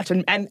as such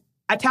and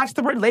attach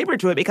the word labor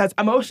to it, because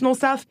emotional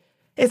stuff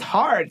is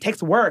hard. It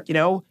takes work,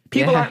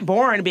 People aren't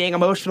born being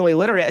emotionally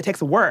literate. It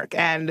takes work,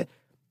 and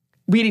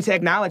we need to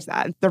acknowledge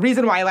that. The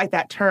reason why I like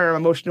that term,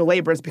 emotional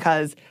labor, is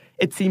because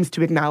it seems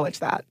to acknowledge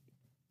that.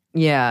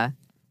 Yeah.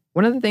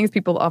 One of the things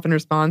people often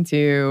respond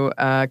to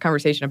a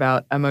conversation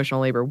about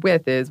emotional labor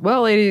with is,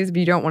 well, ladies, if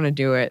you don't want to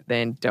do it,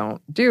 then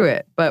don't do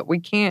it. But we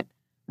can't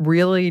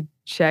really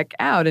check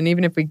out. And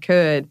even if we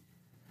could,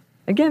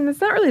 again, that's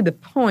not really the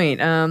point.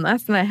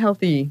 That's not a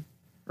healthy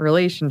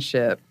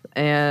relationship.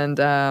 And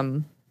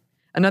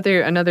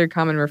another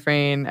common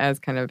refrain, as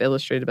kind of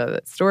illustrated by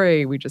that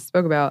story we just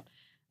spoke about,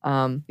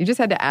 You just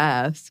had to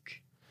ask.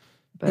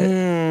 But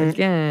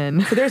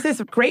again. So there's this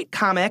great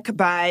comic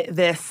by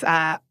this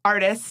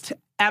artist,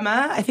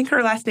 Emma. I think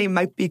her last name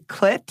might be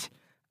Clitt.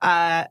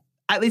 At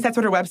least that's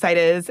what her website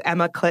is,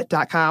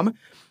 emmaclitt.com.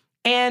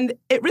 And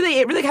it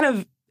really kind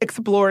of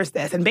explores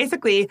this. And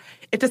basically,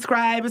 it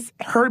describes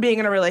her being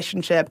in a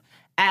relationship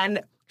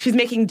and she's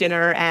making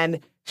dinner and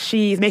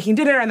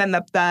then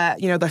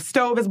the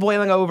stove is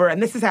boiling over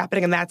and this is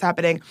happening and that's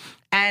happening.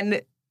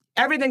 And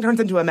everything turns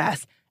into a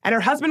mess. And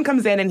her husband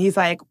comes in and he's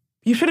like,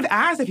 you should have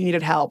asked if you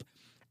needed help.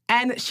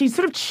 And she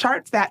sort of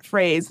charts that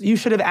phrase, you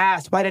should have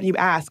asked, why didn't you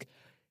ask?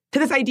 To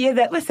this idea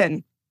that,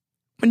 listen,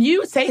 when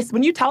you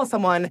tell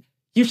someone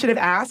you should have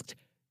asked,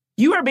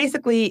 you are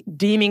basically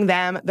deeming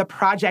them the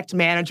project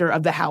manager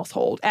of the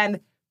household. And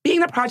being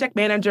the project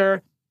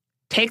manager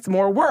takes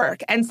more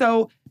work. And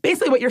so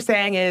basically what you're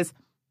saying is,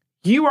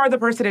 you are the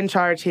person in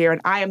charge here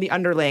and I am the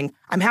underling.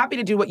 I'm happy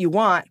to do what you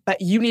want,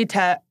 but you need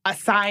to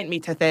assign me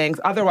to things.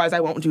 Otherwise, I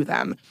won't do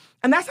them.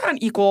 And that's not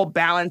an equal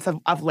balance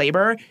of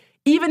labor.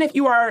 Even if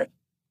you are,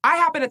 I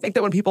happen to think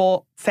that when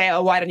people say,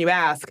 oh, why didn't you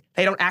ask?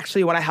 They don't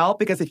actually want to help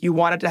because if you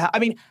wanted to help, I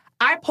mean,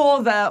 I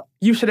pull the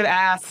you should have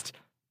asked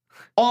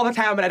all the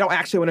time and I don't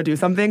actually want to do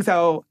something.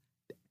 So,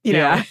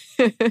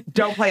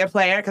 don't play a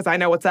player because I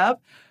know what's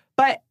up.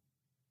 But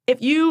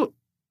if you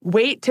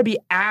wait to be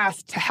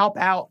asked to help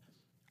out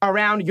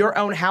around your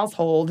own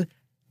household,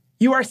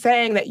 you are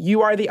saying that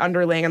you are the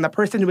underling and the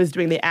person who is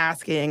doing the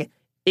asking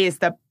is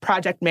the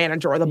project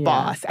manager or the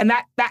boss. And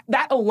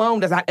that alone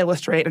does not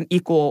illustrate an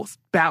equal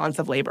balance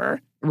of labor.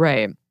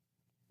 Right.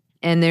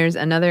 And there's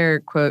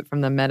another quote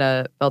from the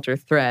Meta Felter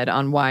thread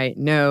on why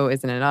no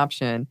isn't an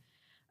option.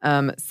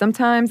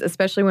 Sometimes,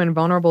 especially when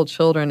vulnerable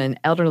children and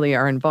elderly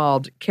are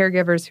involved,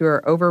 caregivers who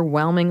are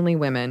overwhelmingly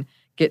women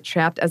get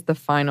trapped as the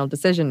final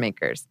decision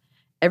makers.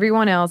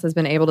 Everyone else has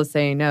been able to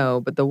say no,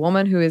 but the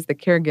woman who is the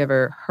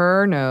caregiver,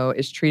 her no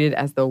is treated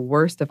as the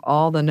worst of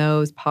all the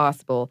no's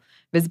possible,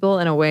 visible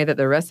in a way that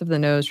the rest of the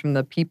no's from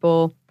the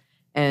people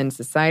and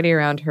society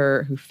around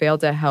her who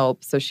failed to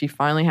help, so she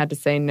finally had to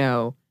say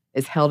no,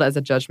 is held as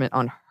a judgment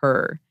on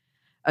her.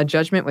 A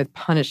judgment with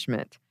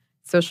punishment,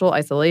 social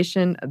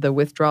isolation, the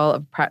withdrawal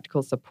of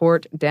practical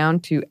support,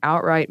 down to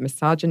outright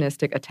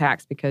misogynistic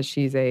attacks because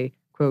she's a,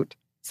 quote,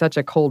 such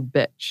a cold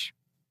bitch.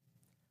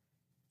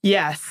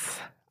 Yes.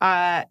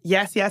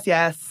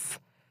 Yes.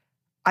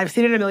 I've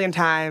seen it a million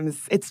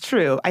times. It's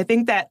true. I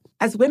think that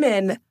as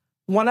women,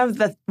 one of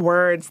the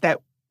words that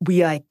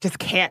we just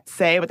can't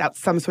say without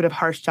some sort of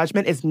harsh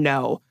judgment is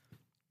no.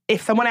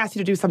 If someone asks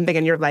you to do something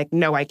and you're like,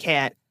 no, I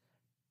can't.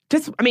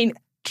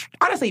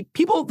 Honestly,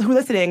 people who are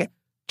listening,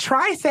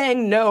 try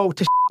saying no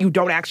to you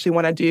don't actually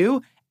want to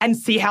do and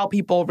see how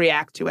people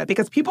react to it.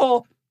 Because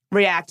people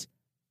react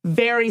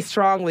very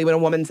strongly when a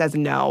woman says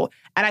no.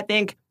 And I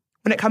think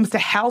when it comes to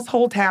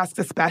household tasks,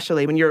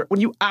 especially when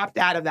you opt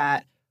out of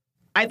that,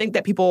 I think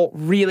that people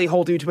really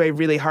hold you to a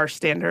really harsh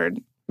standard.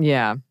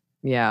 Yeah.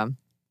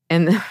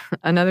 And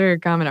another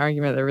common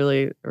argument that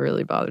really,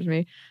 really bothers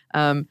me,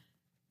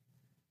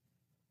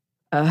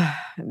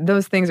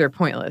 those things are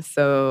pointless.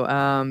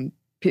 So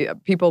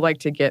people like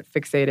to get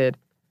fixated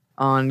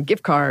on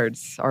gift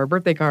cards or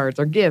birthday cards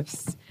or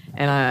gifts.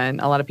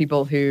 And a lot of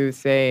people who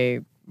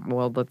say,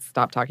 well, let's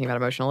stop talking about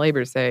emotional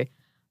labor, say,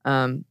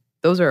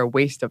 those are a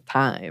waste of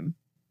time.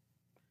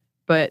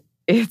 But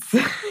it's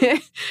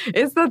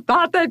it's the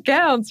thought that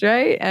counts,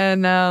 right?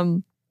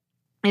 And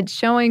it's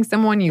showing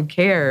someone you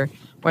care,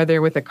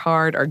 whether with a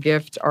card or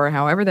gift or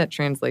however that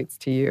translates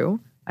to you.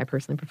 I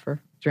personally prefer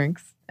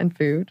drinks and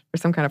food or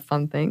some kind of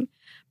fun thing.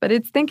 But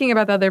it's thinking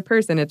about the other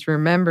person. It's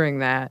remembering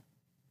that.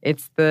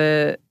 It's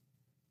the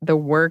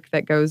work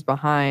that goes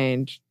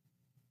behind.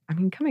 I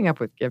mean, coming up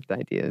with gift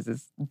ideas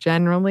is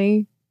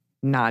generally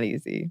not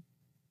easy,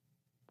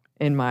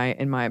 in my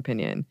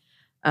opinion.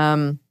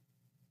 And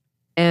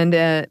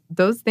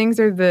those things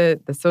are the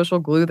social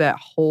glue that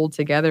hold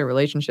together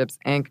relationships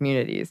and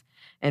communities.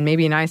 And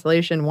maybe in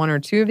isolation, one or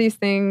two of these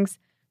things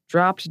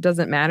dropped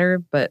doesn't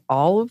matter, but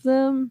all of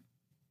them?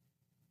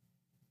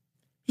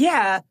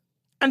 Yeah.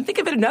 And think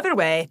of it another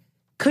way.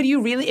 Could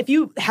you really, if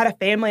you had a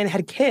family and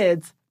had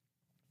kids,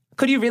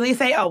 could you really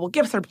say, oh, well,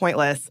 gifts are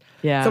pointless?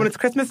 Yeah. So when it's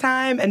Christmas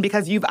time and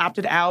because you've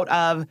opted out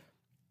of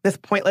this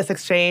pointless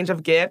exchange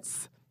of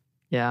gifts.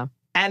 Yeah.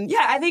 And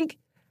yeah,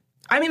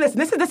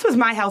 listen, this was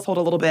my household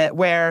a little bit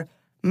where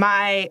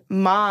my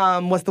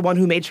mom was the one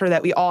who made sure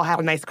that we all had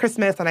a nice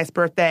Christmas, a nice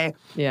birthday.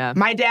 Yeah.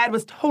 My dad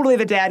was totally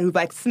the dad who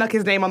snuck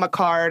his name on the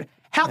card.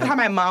 Half the time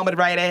my mom would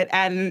write it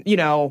and,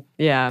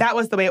 that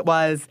was the way it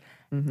was.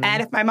 Mm-hmm.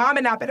 And if my mom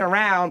had not been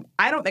around,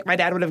 I don't think my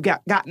dad would have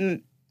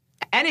gotten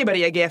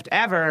anybody a gift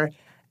ever.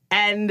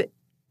 And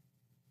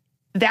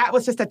that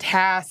was just a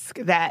task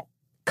that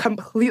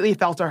completely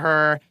fell to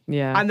her.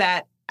 Yeah. And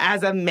that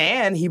as a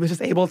man, he was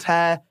just able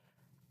to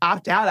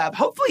opt out of.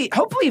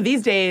 Hopefully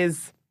these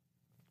days,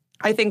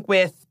 I think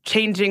with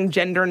changing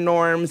gender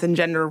norms and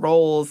gender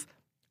roles,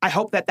 I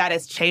hope that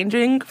is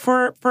changing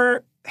for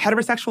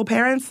heterosexual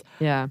parents.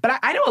 Yeah. But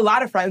I know a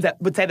lot of friends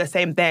that would say the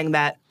same thing,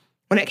 that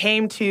when it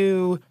came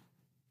to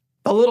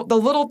the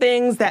little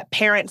things that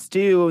parents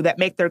do that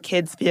make their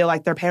kids feel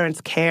like their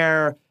parents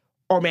care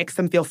or makes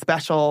them feel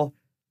special.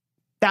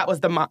 That was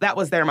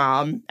their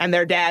mom, and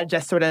their dad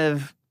just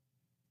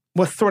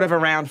was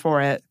around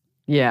for it.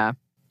 Yeah.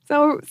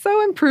 So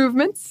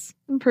improvements.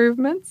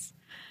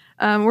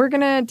 We're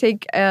going to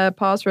take a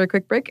pause for a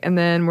quick break, and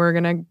then we're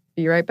going to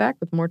be right back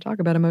with more talk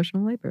about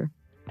emotional labor.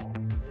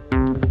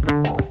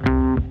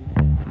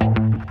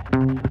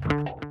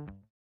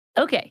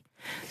 Okay,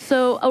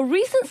 so a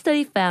recent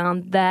study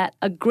found that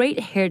a great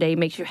hair day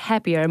makes you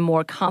happier and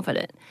more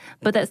confident.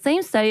 But that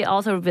same study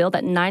also revealed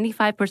that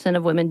 95%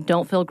 of women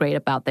don't feel great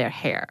about their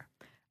hair.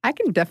 I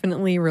can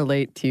definitely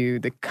relate to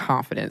the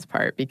confidence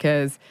part,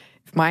 because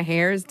if my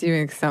hair is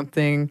doing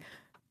something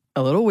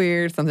a little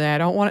weird, something I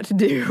don't want it to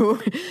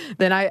do,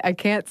 then I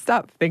can't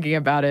stop thinking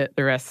about it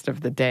the rest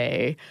of the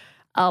day.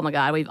 Oh my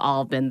God, we've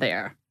all been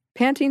there.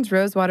 Pantene's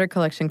Rosewater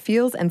collection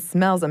feels and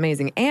smells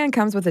amazing and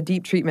comes with a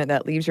deep treatment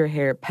that leaves your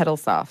hair petal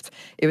soft.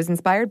 It was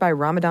inspired by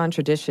Ramadan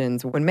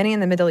traditions when many in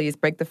the Middle East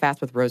break the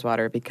fast with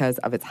rosewater because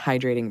of its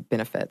hydrating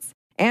benefits.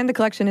 And the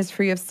collection is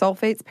free of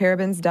sulfates,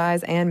 parabens,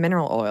 dyes, and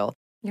mineral oil.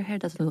 Your hair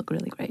does look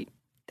really great.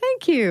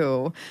 Thank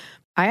you.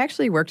 I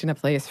actually worked in a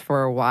place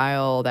for a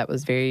while that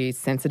was very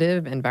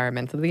sensitive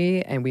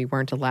environmentally, and we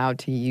weren't allowed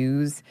to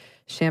use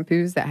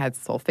shampoos that had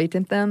sulfate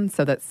in them.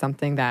 So that's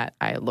something that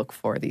I look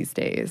for these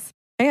days.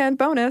 And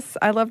bonus,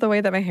 I love the way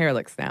that my hair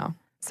looks now.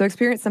 So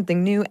experience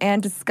something new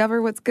and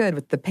discover what's good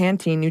with the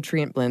Pantene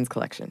Nutrient Blends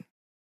collection.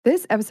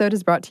 This episode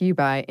is brought to you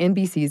by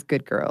NBC's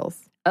Good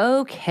Girls.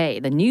 Okay,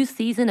 the new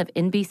season of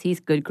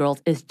NBC's Good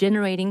Girls is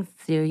generating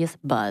serious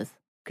buzz.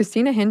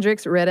 Christina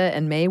Hendricks, Retta,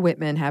 and Mae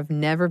Whitman have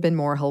never been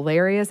more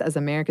hilarious as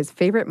America's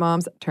favorite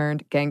moms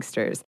turned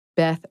gangsters,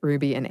 Beth,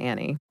 Ruby, and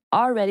Annie.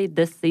 Already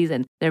this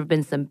season, there have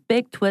been some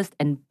big twists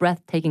and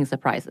breathtaking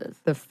surprises.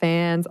 The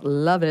fans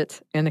love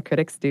it, and the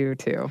critics do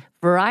too.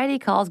 Variety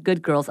calls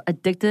Good Girls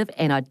addictive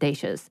and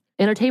audacious.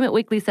 Entertainment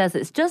Weekly says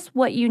it's just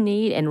what you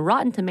need, and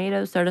Rotten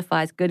Tomatoes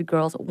certifies Good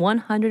Girls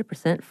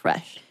 100%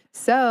 fresh.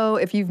 So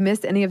if you've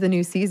missed any of the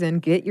new season,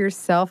 get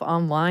yourself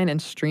online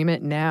and stream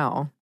it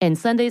now. And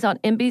Sundays on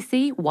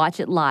NBC, watch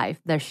it live.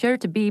 There's sure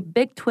to be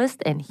big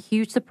twists and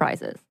huge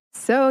surprises.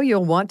 So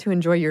you'll want to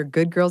enjoy your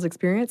Good Girls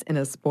experience in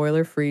a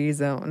spoiler-free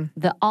zone.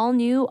 The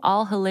all-new,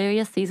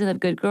 all-hilarious season of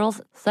Good Girls,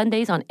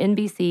 Sundays on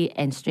NBC,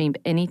 and streamed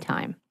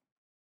anytime.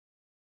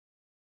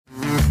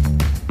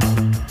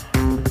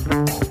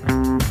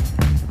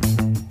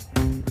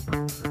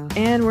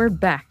 And we're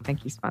back.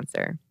 Thank you,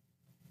 sponsor.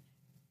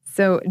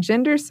 So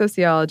gender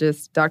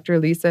sociologist Dr.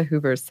 Lisa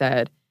Hoover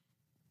said,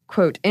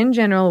 quote, in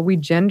general, we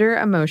gender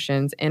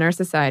emotions in our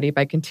society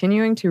by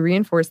continuing to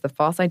reinforce the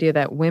false idea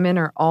that women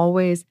are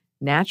always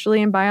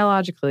naturally and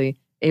biologically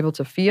able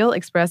to feel,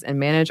 express, and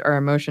manage our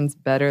emotions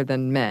better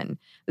than men.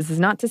 This is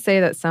not to say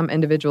that some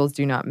individuals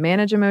do not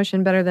manage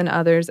emotion better than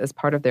others as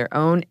part of their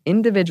own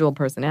individual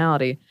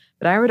personality,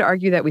 but I would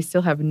argue that we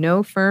still have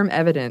no firm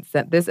evidence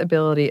that this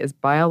ability is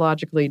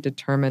biologically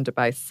determined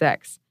by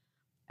sex.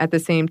 At the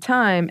same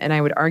time, and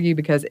I would argue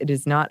because it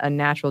is not a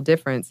natural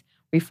difference,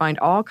 we find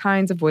all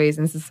kinds of ways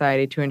in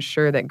society to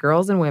ensure that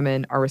girls and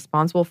women are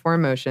responsible for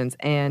emotions,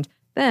 and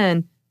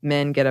then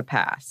men get a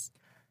pass.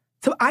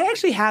 So I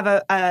actually have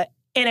a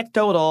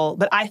anecdotal,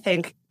 but I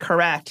think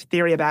correct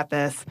theory about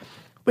this,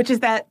 which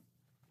is that,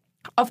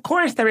 of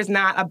course, there is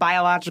not a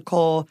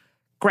biological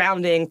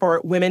grounding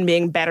for women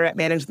being better at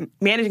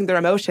managing their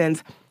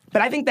emotions.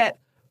 But I think that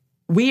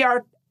we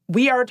are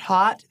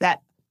taught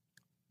that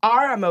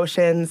our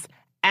emotions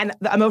and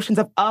the emotions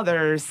of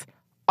others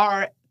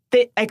are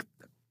like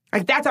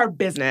that's our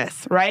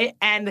business, right?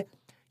 And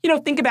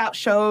think about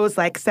shows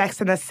like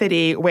Sex and the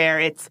City, where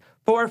it's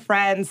four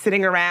friends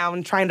sitting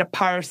around trying to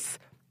parse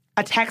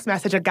a text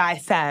message a guy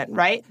sent,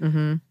 right?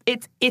 Mm-hmm.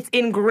 It's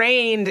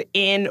ingrained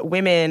in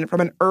women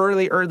from an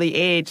early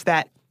age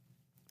that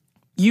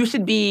you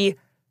should be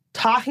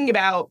talking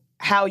about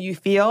how you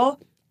feel,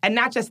 and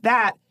not just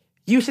that,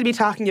 you should be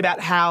talking about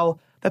how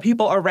the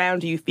people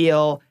around you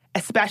feel,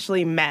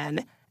 especially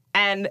men.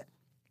 And,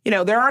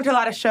 there aren't a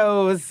lot of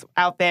shows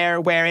out there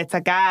where it's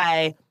a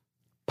guy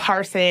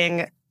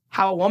parsing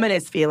how a woman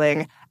is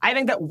feeling. I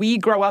think that we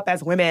grow up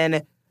as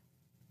women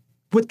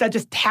with that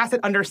just tacit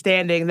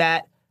understanding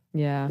that,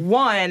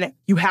 one,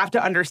 you have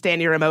to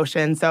understand your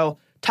emotions. So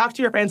talk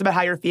to your friends about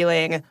how you're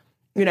feeling,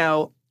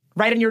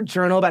 write in your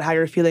journal about how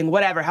you're feeling,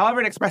 whatever, however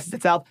it expresses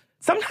itself.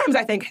 Sometimes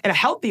I think in a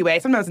healthy way,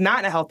 sometimes not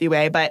in a healthy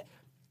way, but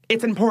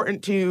it's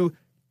important to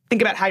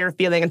think about how you're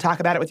feeling and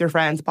talk about it with your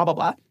friends, blah, blah,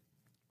 blah.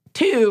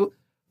 Two,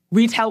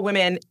 we tell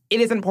women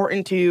it is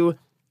important to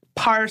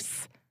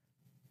parse,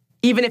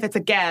 even if it's a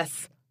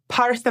guess,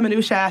 parse the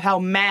minutia of how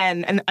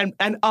men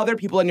and other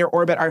people in your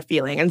orbit are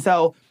feeling. And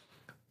so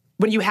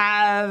when you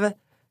have,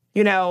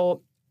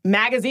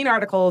 magazine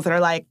articles that are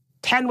like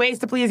 10 ways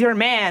to please your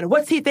man,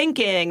 what's he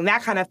thinking,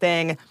 that kind of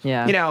thing.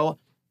 Yeah.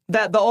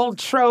 The old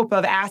trope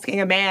of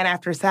asking a man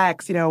after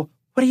sex, what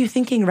are you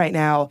thinking right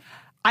now?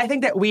 I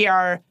think that we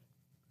are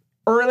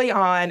early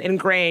on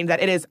ingrained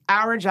that it is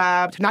our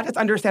job to not just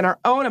understand our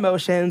own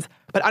emotions,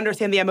 but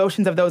understand the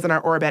emotions of those in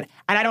our orbit.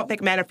 And I don't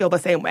think men feel the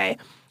same way.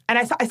 And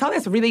I saw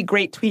this really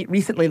great tweet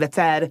recently that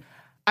said,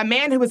 a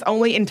man who is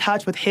only in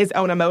touch with his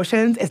own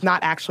emotions is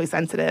not actually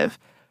sensitive,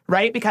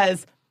 right?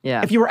 Because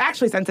if you were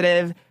actually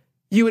sensitive,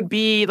 you would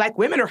be like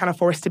women are kind of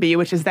forced to be,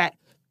 which is that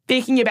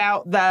thinking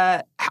about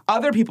the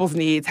other people's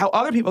needs, how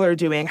other people are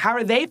doing, how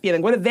are they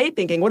feeling, what are they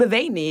thinking, what do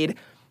they need,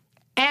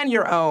 and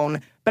your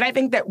own. But I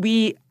think that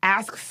we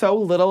ask so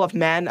little of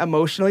men,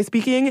 emotionally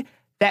speaking,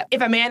 that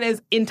if a man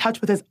is in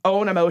touch with his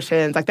own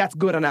emotions, like that's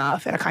good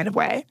enough in a kind of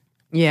way.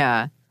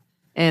 Yeah.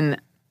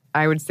 And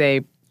I would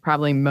say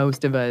probably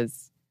most of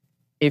us,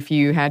 if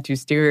you had to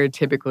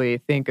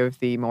stereotypically think of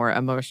the more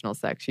emotional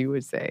sex, you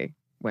would say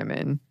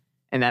women.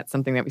 And that's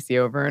something that we see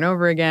over and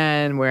over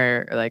again,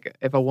 where like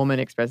if a woman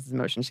expresses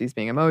emotion, she's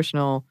being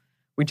emotional.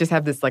 We just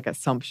have this like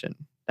assumption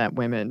that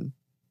women,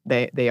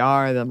 they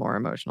are the more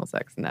emotional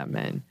sex and that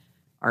men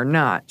are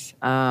not.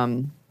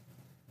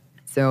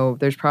 So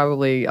there's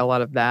probably a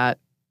lot of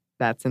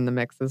that's in the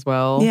mix as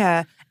well.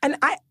 Yeah. And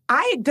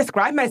I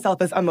describe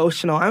myself as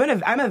emotional.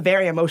 I'm a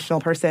very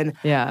emotional person.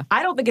 Yeah.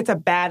 I don't think it's a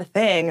bad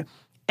thing.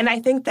 And I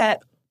think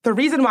that the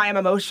reason why I'm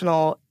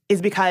emotional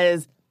is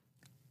because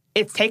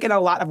it's taken a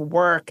lot of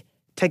work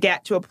to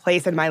get to a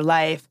place in my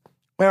life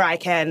where I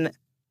can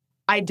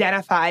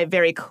identify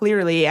very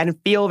clearly and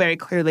feel very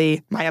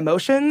clearly my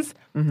emotions.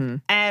 Mm-hmm.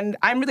 And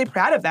I'm really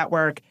proud of that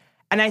work.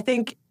 And I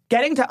think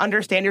getting to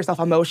understand yourself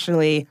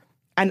emotionally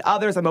and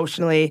others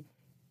emotionally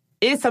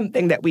is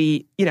something that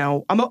we,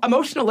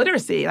 emotional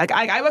literacy. Like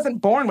I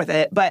wasn't born with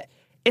it, but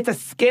it's a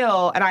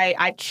skill, and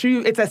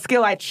it's a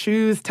skill I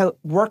choose to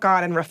work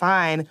on and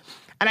refine.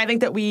 And I think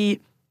that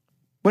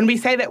when we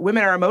say that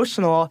women are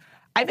emotional,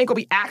 I think what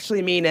we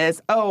actually mean is,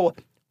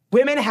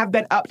 women have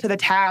been up to the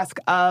task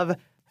of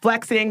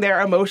flexing their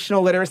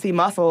emotional literacy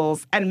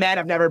muscles, and men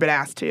have never been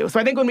asked to. So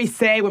I think when we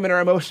say women are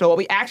emotional, what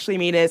we actually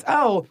mean is,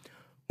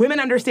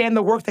 women understand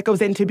the work that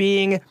goes into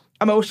being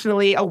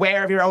emotionally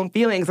aware of your own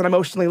feelings and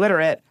emotionally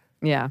literate.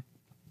 Yeah.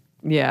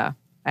 Yeah,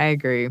 I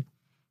agree.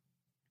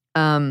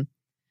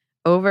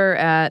 Over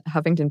at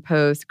Huffington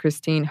Post,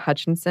 Christine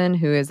Hutchinson,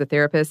 who is a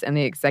therapist and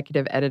the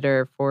executive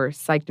editor for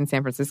Psyched in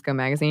San Francisco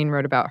magazine,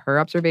 wrote about her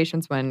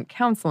observations when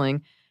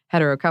counseling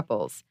hetero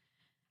couples.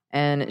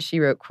 And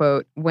she wrote,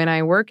 quote, "When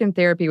I work in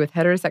therapy with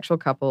heterosexual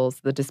couples,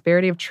 the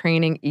disparity of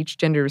training each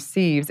gender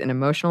receives in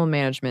emotional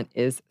management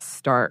is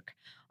stark.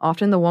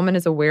 Often the woman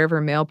is aware of her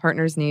male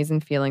partner's needs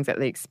and feelings at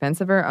the expense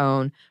of her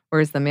own,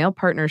 whereas the male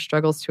partner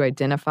struggles to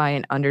identify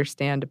and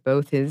understand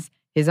both his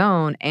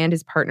own and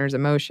his partner's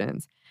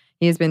emotions.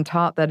 He has been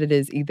taught that it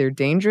is either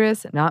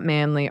dangerous, not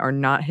manly, or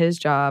not his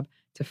job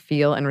to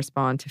feel and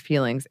respond to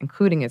feelings,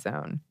 including his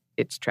own.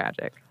 It's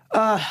tragic."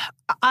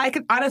 I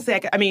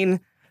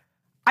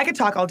could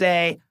talk all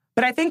day,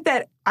 but I think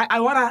that I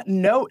want to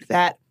note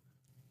that,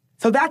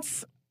 so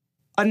that's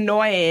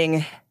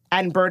annoying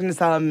and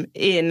burdensome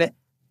in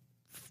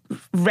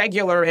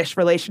regular-ish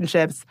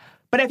relationships.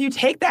 But if you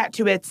take that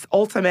to its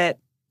ultimate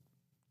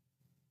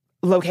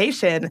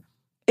location,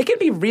 it can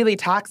be really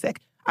toxic.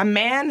 A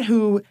man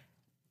who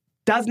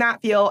does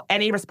not feel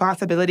any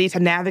responsibility to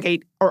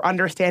navigate or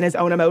understand his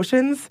own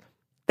emotions,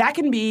 that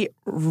can be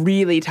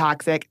really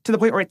toxic to the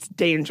point where it's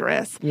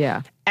dangerous.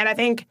 Yeah. And I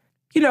think,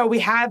 we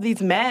have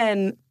these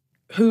men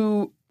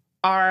who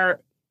are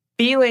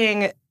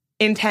feeling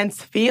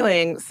intense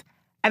feelings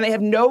and they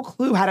have no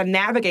clue how to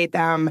navigate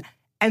them.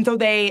 And so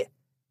they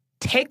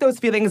take those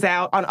feelings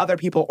out on other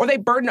people, or they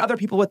burden other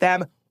people with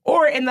them,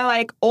 or in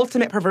the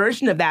ultimate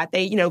perversion of that,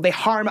 they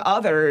harm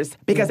others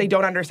because they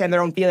don't understand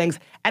their own feelings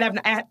and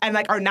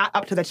are not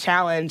up to the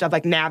challenge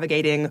of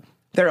navigating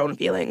their own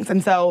feelings.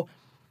 And so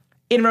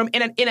in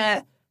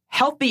a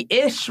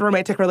healthy-ish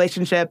romantic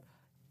relationship,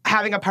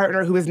 having a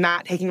partner who is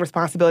not taking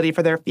responsibility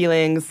for their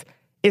feelings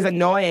is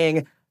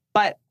annoying.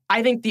 But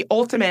I think the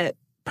ultimate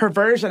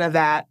perversion of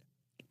that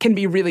can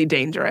be really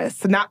dangerous.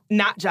 So not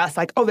just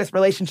this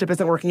relationship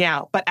isn't working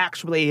out, but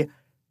actually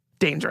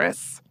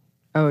dangerous.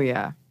 Oh,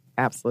 yeah,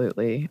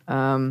 absolutely.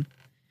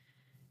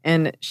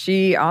 And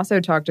she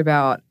also talked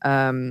about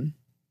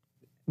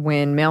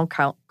when male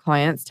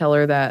clients tell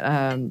her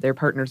that their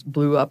partners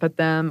blew up at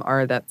them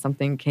or that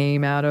something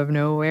came out of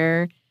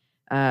nowhere.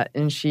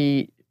 And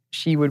she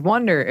would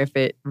wonder if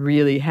it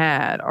really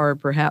had, or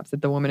perhaps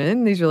that the woman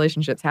in these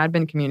relationships had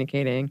been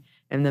communicating,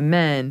 and the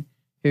men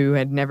who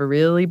had never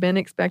really been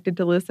expected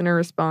to listen or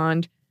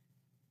respond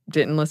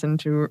didn't listen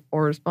to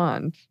or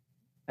respond.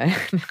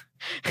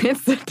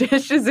 It's the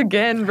dishes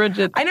again,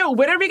 Bridget. I know.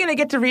 When are we going to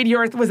get to read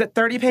yours? Was it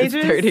 30 pages?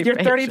 It's 30 Your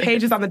 30 pages.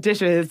 pages on the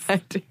dishes. I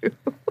do.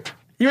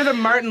 You're the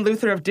Martin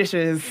Luther of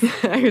dishes.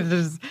 I could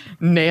just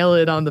nail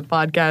it on the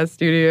podcast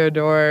studio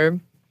door.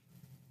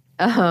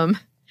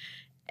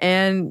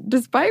 And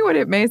despite what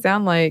it may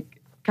sound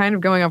like, kind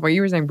of going off what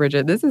you were saying,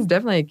 Bridget, this is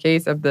definitely a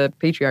case of the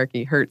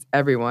patriarchy hurts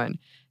everyone.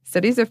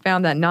 Studies have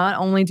found that not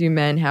only do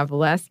men have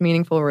less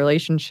meaningful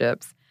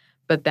relationships,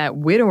 but that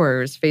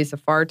widowers face a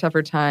far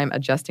tougher time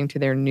adjusting to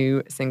their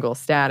new single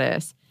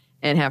status.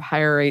 and have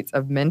higher rates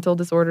of mental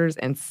disorders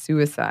and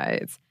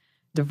suicides.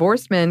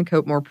 Divorced men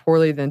cope more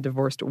poorly than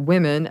divorced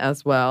women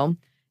as well.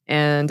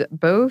 And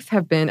both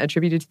have been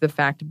attributed to the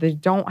fact that they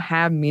don't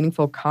have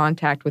meaningful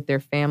contact with their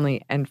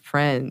family and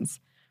friends.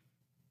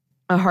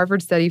 A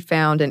Harvard study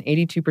found an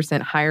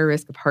 82% higher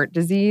risk of heart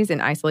disease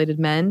in isolated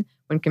men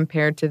when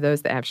compared to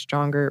those that have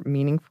stronger,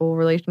 meaningful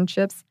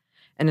relationships.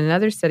 And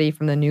another study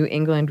from the New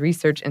England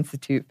Research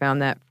Institute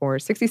found that for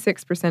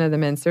 66% of the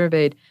men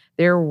surveyed,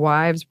 their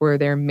wives were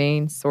their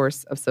main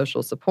source of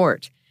social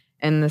support.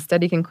 And the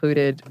study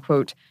concluded,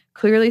 quote,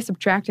 clearly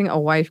subtracting a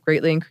wife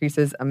greatly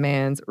increases a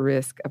man's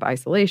risk of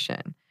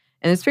isolation.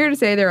 And it's fair to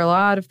say there are a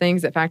lot of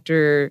things that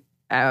factors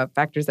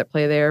that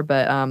play there,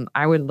 but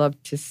I would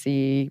love to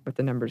see what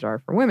the numbers are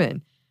for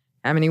women.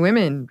 How many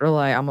women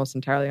rely almost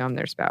entirely on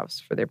their spouse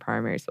for their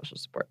primary social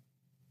support?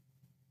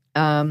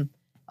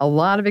 A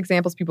lot of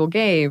examples people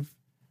gave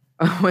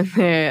when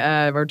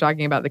they were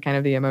talking about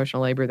the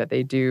emotional labor that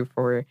they do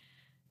for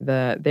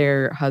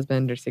their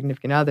husband or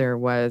significant other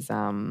was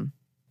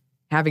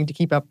having to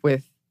keep up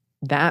with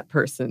that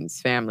person's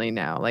family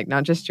now, like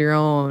not just your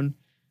own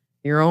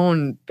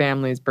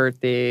family's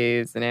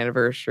birthdays and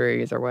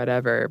anniversaries or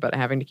whatever, but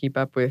having to keep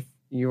up with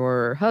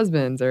your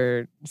husband's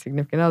or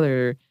significant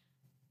other,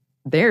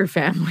 their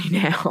family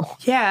now.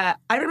 Yeah,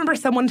 I remember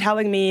someone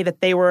telling me that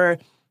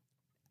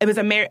it was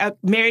a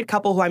married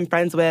couple who I'm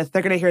friends with.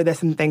 They're going to hear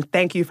this and think,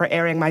 thank you for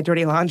airing my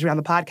dirty laundry on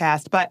the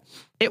podcast. But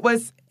it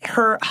was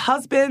her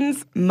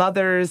husband's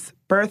mother's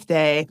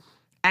birthday,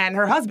 and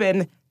her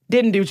husband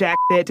didn't do jack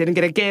shit, didn't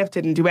get a gift,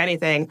 didn't do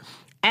anything.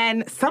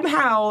 And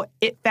somehow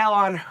it fell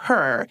on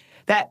her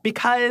that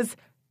because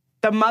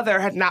the mother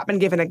had not been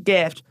given a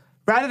gift,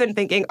 rather than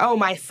thinking, oh,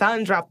 my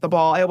son dropped the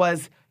ball, it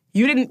was,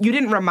 you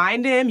didn't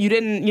remind him, you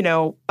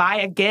didn't, buy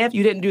a gift,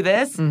 you didn't do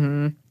this.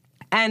 Mm-hmm.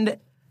 And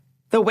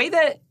the way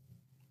that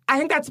I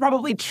think that's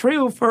probably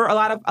true for a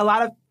lot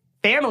of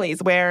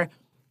families where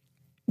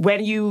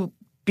when you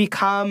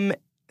become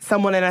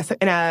someone in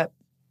a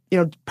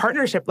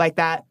partnership like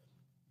that,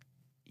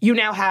 you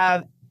now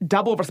have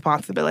double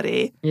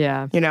responsibility.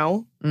 Yeah.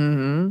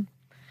 Mm-hmm.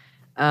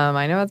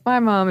 I know it's my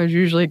mom who's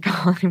usually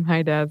calling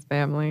my dad's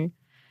family.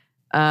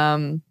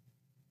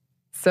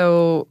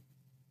 So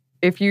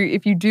if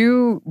you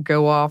do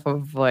go off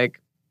of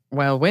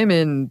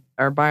women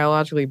are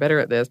biologically better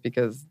at this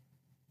because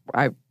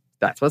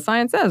that's what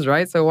science says,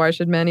 right? So why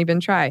should men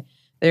even try?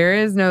 There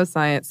is no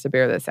science to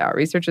bear this out.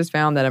 Research has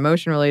found that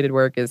emotion-related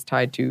work is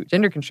tied to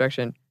gender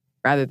construction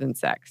rather than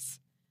sex.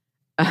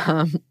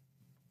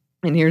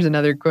 And here's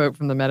another quote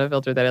from the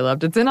Metafilter that I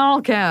loved. It's in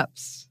all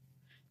caps.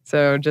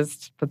 So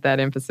just put that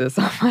emphasis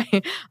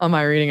on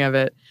my reading of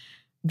it.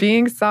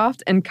 Being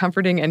soft and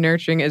comforting and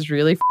nurturing is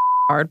really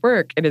hard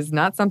work. It is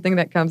not something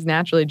that comes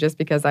naturally just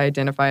because I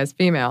identify as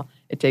female.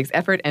 It takes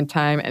effort and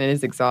time, and it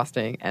is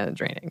exhausting and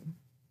draining.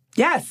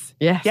 Yes.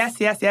 Yes. Yes,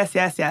 yes, yes,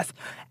 yes, yes.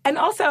 And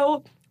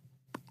also,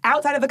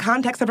 outside of the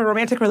context of a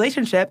romantic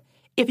relationship,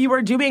 if you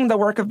were doing the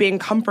work of being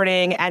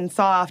comforting and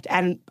soft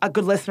and a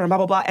good listener, blah,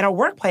 blah, blah, in a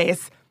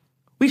workplace,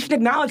 we should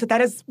acknowledge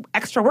that is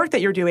extra work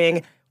that you're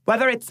doing,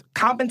 whether it's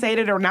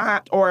compensated or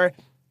not, or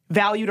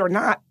valued or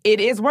not. It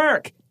is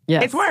work.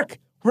 Yes. It's work.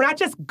 We're not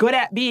just good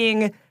at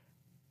being,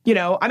 I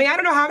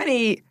don't know how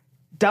many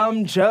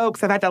dumb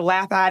jokes I've had to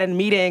laugh at in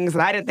meetings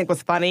that I didn't think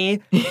was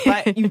funny,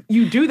 but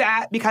you do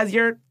that because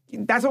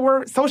that's what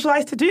we're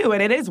socialized to do,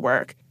 and it is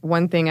work.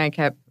 One thing I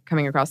kept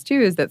coming across, too,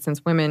 is that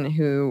since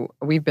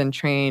we've been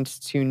trained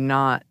to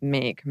not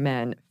make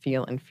men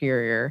feel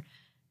inferior,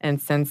 and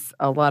since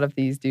a lot of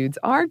these dudes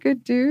are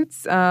good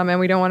dudes, and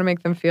we don't want to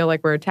make them feel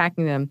like we're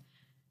attacking them,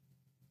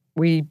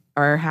 we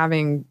are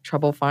having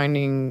trouble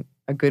finding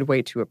a good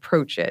way to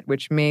approach it,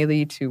 which may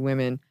lead to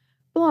women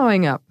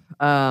blowing up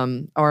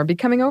or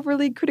becoming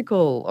overly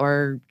critical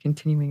or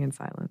continuing in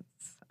silence.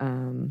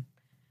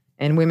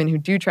 And women who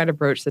do try to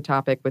broach the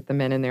topic with the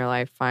men in their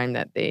life find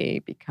that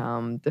they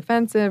become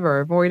defensive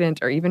or avoidant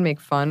or even make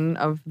fun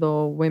of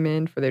the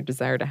women for their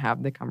desire to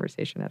have the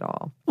conversation at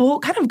all. Well,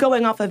 kind of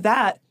going off of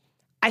that,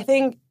 I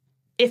think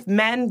if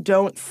men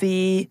don't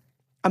see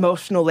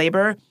emotional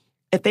labor,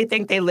 if they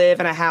think they live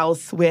in a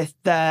house with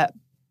the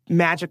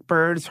magic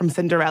birds from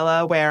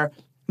Cinderella where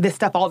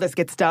all this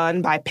gets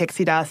done by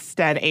pixie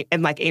dust and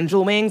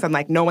angel wings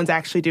and no one's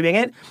actually doing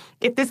it,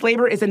 if this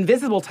labor is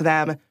invisible to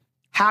them,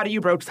 how do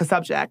you broach the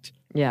subject?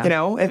 Yeah.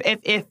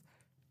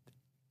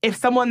 If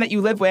someone that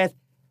you live with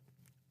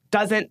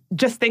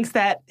thinks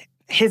that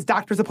his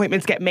doctor's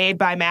appointments get made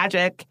by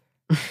magic,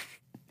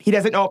 he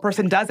doesn't know a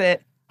person does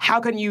it, how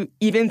can you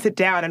even sit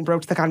down and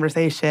broach the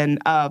conversation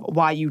of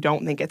why you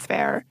don't think it's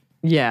fair?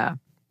 Yeah.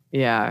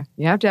 Yeah.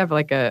 You have to have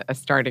a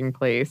starting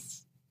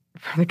place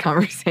for the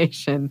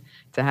conversation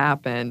to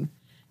happen.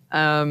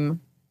 And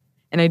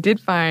I did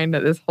find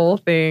that this whole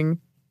thing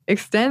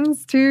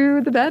extends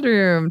to the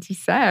bedroom, to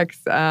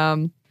sex,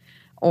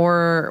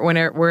 or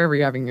wherever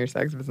you're having your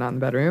sex if it's not in the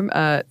bedroom.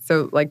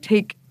 So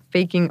take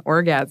faking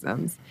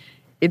orgasms.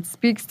 It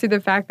speaks to the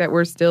fact that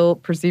we're still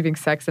perceiving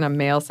sex in a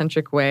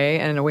male-centric way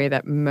and in a way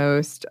that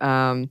most,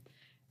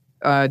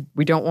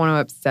 we don't want to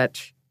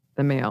upset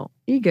the male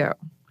ego.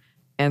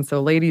 And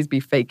so ladies be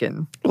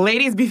faking.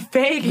 Ladies be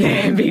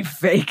faking. Be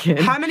faking.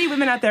 How many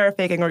women out there are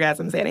faking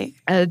orgasms, Annie?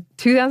 A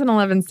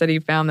 2011 study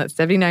found that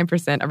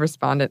 79% of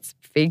respondents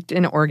faked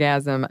an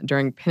orgasm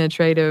during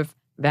penetrative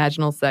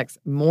vaginal sex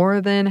more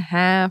than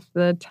half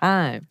the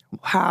time.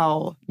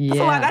 Wow.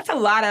 Yeah. That's a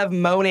lot of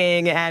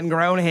moaning and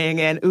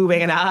groaning and oohing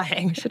and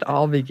ahhing. We should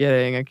all be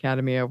getting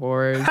Academy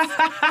Awards.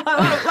 a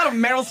lot of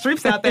Meryl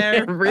Streeps out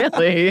there.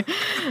 Really?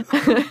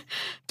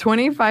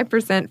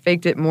 25%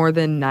 faked it more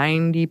than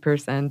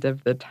 90%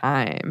 of the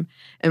time.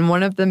 And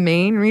one of the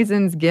main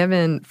reasons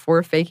given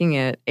for faking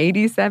it,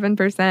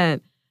 87%,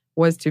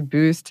 was to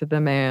boost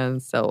the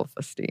man's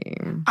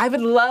self-esteem. I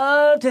would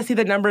love to see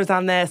the numbers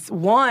on this.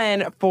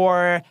 One,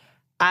 for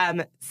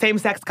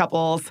same-sex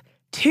couples.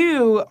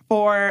 Two,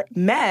 for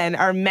men.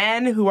 Are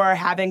men who are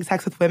having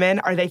sex with women,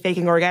 are they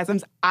faking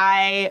orgasms?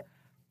 I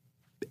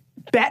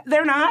bet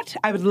they're not.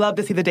 I would love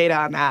to see the data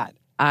on that.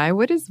 I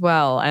would as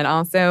well. And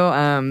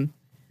also,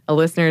 a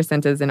listener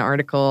sent us an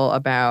article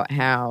about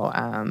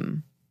how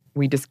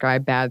we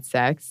describe bad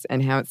sex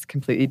and how it's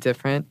completely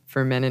different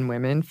for men and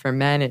women. For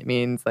men, it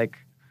means like,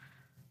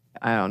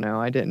 I don't know,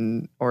 I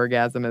didn't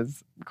orgasm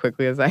as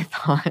quickly as I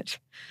thought.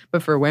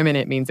 But for women,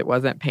 it means it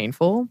wasn't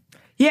painful.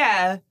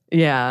 Yeah.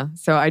 Yeah.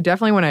 So I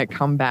definitely want to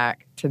come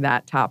back to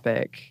that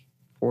topic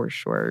for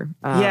sure.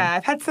 Yeah,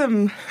 I've had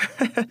some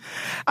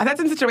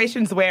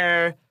situations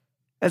where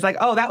it's like,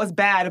 oh, that was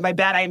bad. And by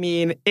bad, I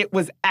mean it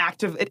was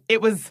active.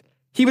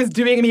 He was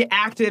doing me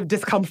active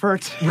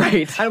discomfort.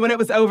 Right. And when it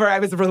was over, I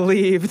was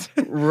relieved.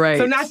 Right.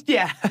 So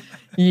yeah.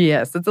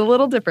 Yes, it's a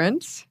little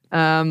different.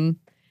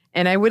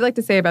 And I would like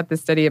to say about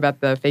this study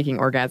about the faking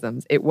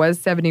orgasms, it was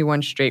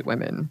 71 straight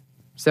women.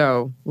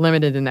 So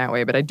limited in that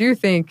way. But I do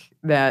think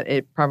that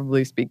it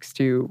probably speaks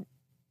to,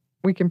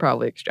 we can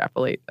probably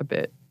extrapolate a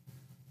bit.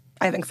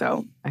 I think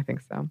so. I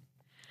think so.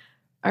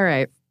 All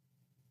right.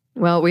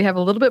 Well, we have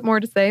a little bit more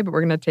to say, but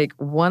we're going to take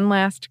one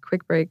last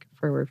quick break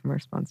for a word from our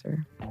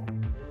sponsor.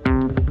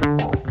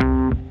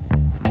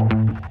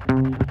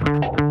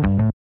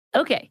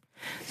 Okay,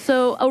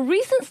 so a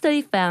recent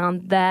study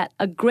found that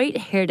a great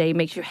hair day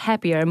makes you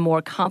happier and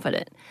more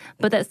confident.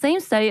 But that same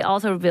study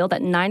also revealed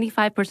that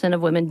 95%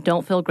 of women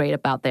don't feel great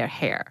about their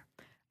hair.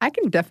 I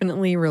can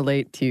definitely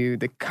relate to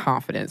the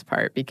confidence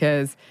part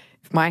because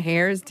if my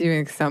hair is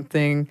doing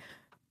something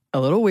a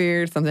little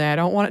weird, something I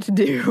don't want it to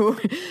do,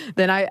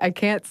 then I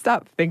can't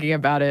stop thinking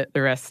about it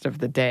the rest of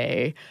the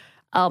day.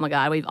 Oh my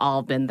God, we've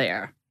all been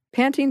there.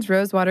 Pantene's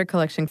Rosewater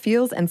collection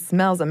feels and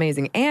smells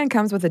amazing and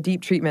comes with a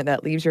deep treatment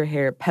that leaves your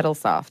hair petal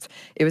soft.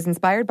 It was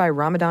inspired by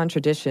Ramadan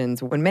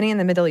traditions when many in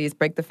the Middle East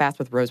break the fast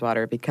with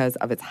rosewater because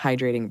of its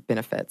hydrating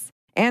benefits.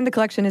 And the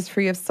collection is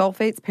free of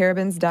sulfates,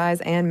 parabens, dyes,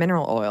 and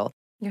mineral oil.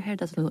 Your hair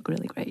doesn't look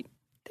really great.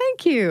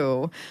 Thank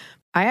you.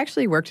 I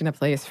actually worked in a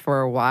place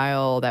for a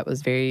while that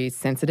was very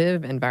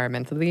sensitive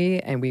environmentally,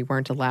 and we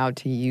weren't allowed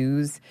to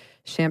use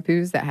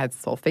shampoos that had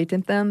sulfate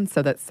in them.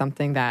 So that's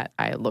something that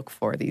I look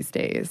for these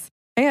days.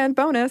 And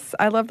bonus,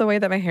 I love the way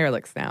that my hair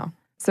looks now.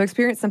 So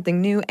experience something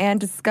new and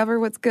discover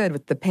what's good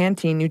with the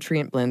Pantene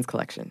Nutrient Blends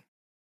collection.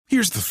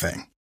 Here's the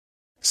thing.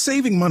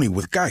 Saving money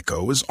with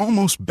Geico is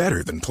almost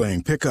better than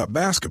playing pickup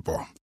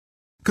basketball.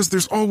 Because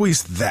there's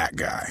always that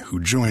guy who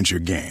joins your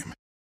game.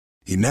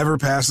 He never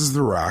passes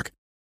the rock,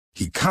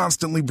 he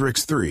constantly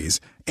bricks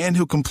threes, and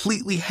he'll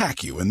completely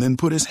hack you and then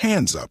put his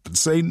hands up and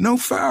say, "No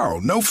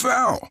foul, no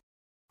foul."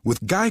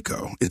 With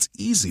Geico, it's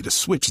easy to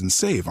switch and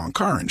save on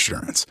car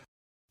insurance.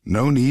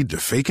 No need to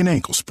fake an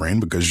ankle sprain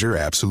because you're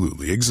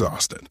absolutely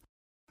exhausted.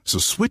 So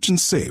switch and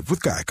save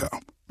with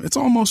Geico. It's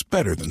almost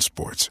better than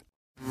sports.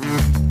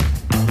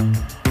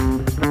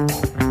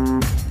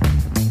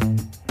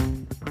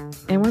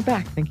 And we're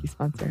back. Thank you,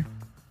 sponsor.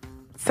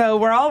 So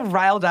we're all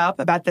riled up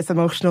about this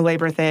emotional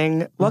labor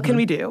thing. What can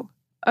we do?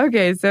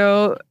 Okay,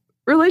 so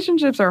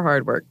relationships are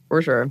hard work,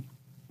 for sure.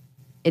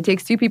 It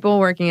takes two people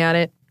working at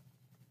it.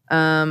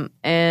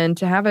 And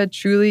to have a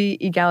truly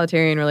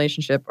egalitarian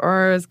relationship,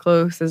 or as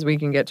close as we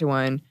can get to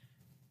one,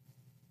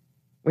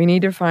 we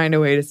need to find a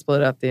way to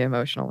split up the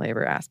emotional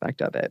labor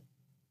aspect of it.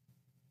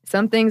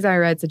 Some things I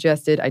read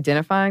suggested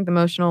identifying the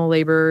emotional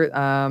labor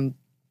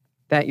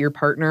that your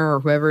partner or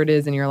whoever it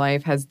is in your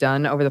life has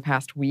done over the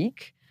past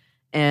week,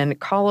 and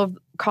call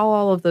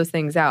all of those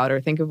things out,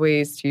 or think of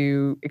ways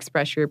to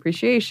express your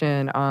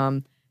appreciation.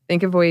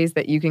 Think of ways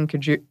that you can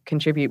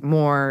contribute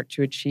more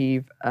to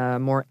achieve a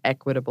more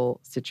equitable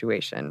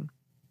situation.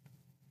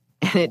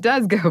 And it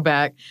does go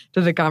back to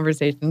the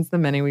conversations, the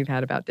many we've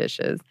had about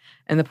dishes,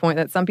 and the point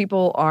that some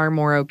people are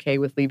more okay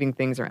with leaving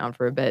things around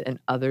for a bit and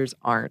others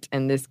aren't.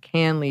 And this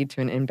can lead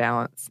to an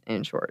imbalance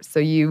in chores. So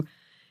you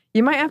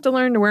might have to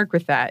learn to work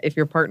with that if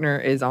your partner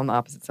is on the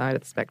opposite side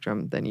of the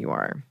spectrum than you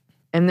are.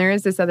 And there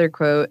is this other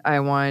quote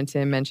I wanted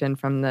to mention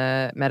from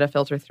the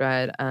MetaFilter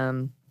thread.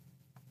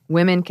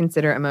 Women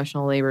consider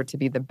emotional labor to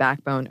be the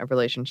backbone of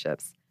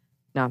relationships,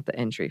 not the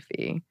entry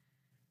fee.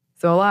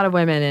 So a lot of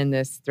women in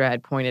this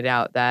thread pointed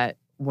out that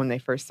when they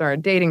first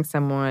started dating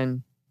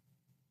someone,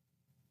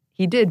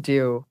 he did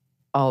do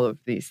all of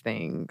these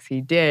things. He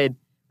did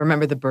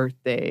remember the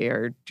birthday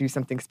or do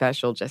something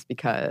special just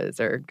because,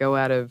 or go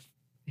out of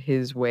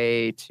his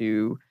way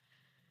to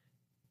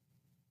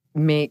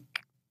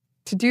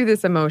do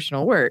this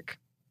emotional work.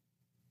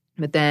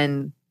 But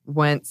then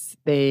once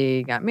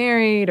they got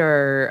married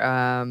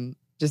or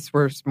just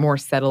were more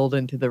settled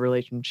into the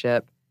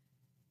relationship,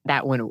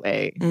 that went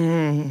away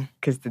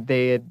because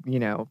they had,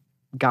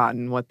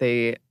 gotten what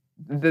the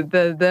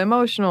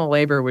emotional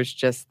labor was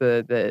just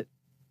the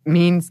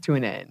means to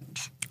an end.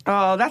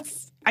 Oh,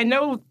 I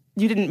know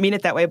you didn't mean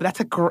it that way, but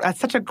that's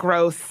such a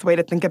gross way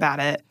to think about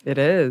it. It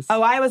is.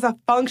 Oh, I was a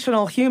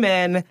functional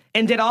human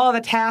and did all the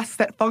tasks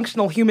that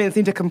functional humans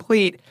need to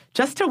complete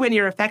just to win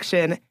your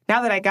affection.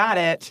 Now that I got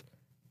it,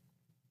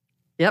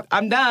 yep,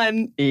 I'm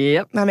done.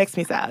 Yep. That makes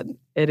me sad.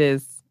 It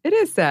is. It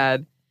is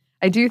sad.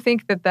 I do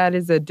think that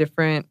is a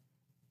different,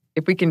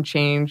 if we can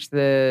change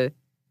the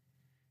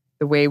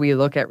way we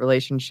look at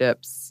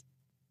relationships,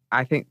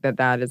 I think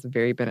that is a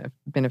very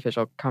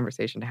beneficial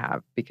conversation to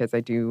have, because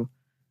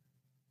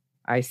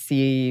I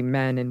see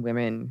men and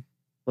women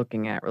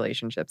looking at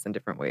relationships in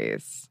different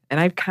ways. And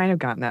I've kind of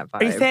gotten that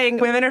vibe. Are you saying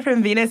women are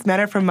from Venus, men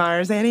are from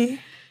Mars, Annie?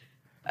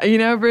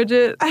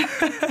 Bridget,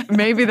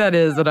 maybe that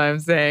is what I'm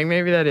saying.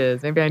 Maybe that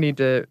is. Maybe I need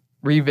to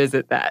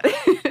revisit that.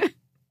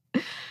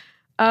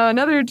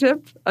 Another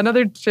tip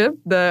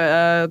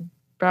that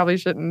probably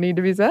shouldn't need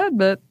to be said,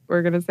 but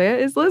we're going to say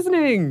it, is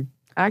listening.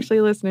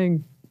 Actually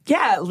listening.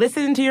 Yeah,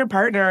 listen to your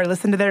partner,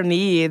 listen to their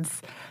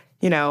needs.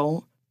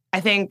 I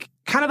think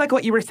kind of like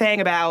what you were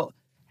saying about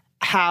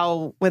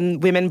how when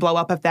women blow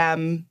up at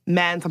them,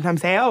 men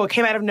sometimes say, oh, it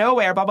came out of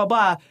nowhere, blah, blah,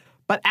 blah.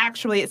 But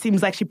actually, it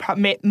seems like she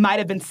might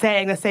have been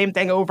saying the same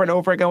thing over and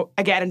over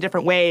again in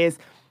different ways,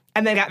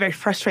 and then got very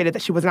frustrated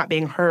that she was not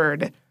being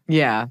heard.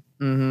 Yeah.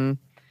 Mm-hmm.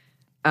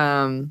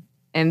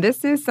 And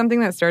this is something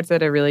that starts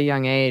at a really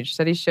young age.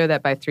 Studies show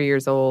that by 3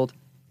 years old,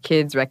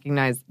 kids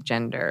recognize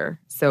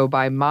gender. So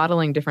by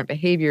modeling different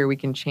behavior, we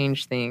can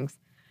change things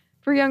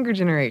for younger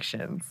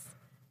generations.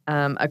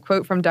 A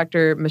quote from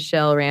Dr.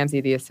 Michelle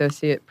Ramsey, the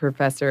Associate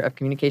Professor of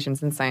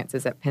Communications and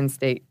Sciences at Penn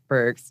State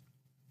Berks.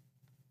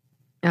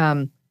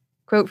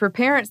 Quote, for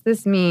parents,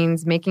 this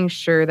means making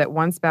sure that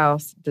one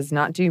spouse does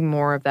not do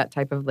more of that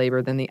type of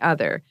labor than the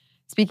other.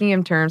 Speaking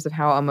in terms of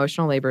how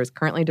emotional labor is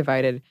currently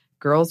divided,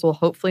 girls will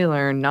hopefully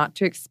learn not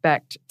to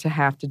expect to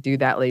have to do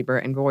that labor,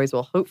 and boys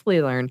will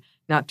hopefully learn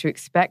not to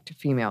expect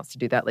females to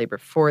do that labor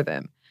for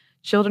them.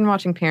 Children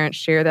watching parents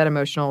share that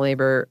emotional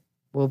labor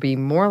will be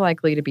more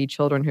likely to be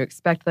children who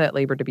expect that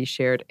labor to be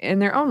shared in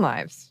their own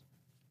lives.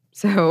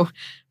 So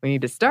we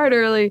need to start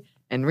early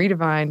and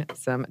redefine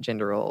some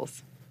gender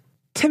roles.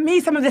 To me,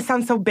 some of this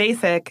sounds so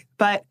basic,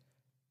 but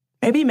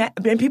maybe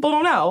people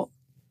don't know.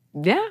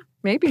 Yeah,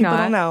 maybe people not.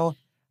 People don't know.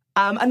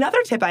 Another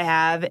tip I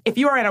have, if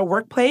you are in a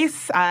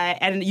workplace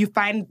and you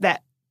find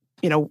that,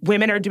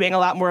 women are doing a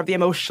lot more of the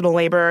emotional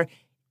labor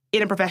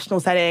in a professional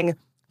setting,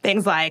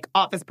 things like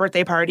office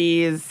birthday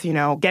parties,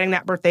 getting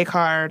that birthday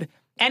card,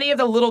 any of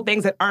the little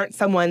things that aren't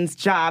someone's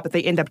job that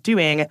they end up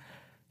doing,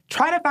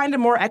 try to find a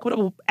more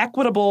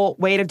equitable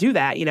way to do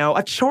that.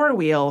 A chore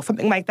wheel,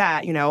 something like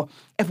that.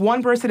 If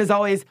one person is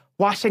always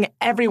washing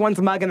everyone's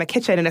mug in the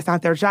kitchen and it's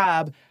not their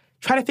job,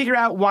 try to figure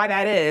out why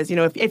that is.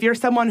 If you're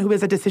someone who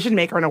is a decision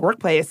maker in a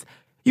workplace,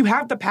 you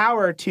have the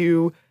power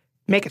to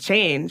make a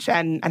change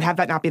and have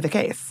that not be the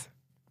case.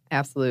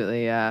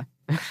 Absolutely, yeah.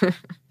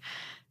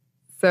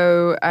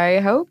 So I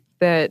hope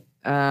that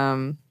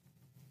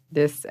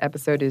this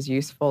episode is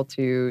useful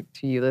to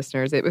you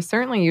listeners. It was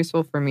certainly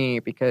useful for me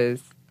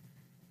because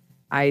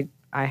I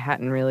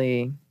hadn't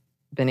really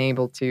been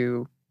able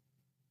to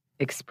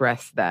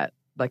express that.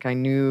 Like, I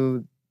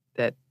knew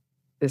that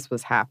this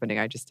was happening.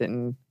 I just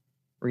didn't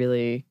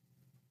really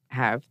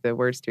have the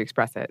words to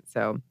express it.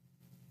 So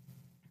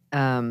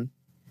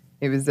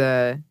it was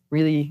a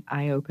really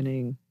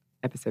eye-opening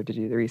episode to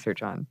do the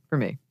research on for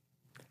me.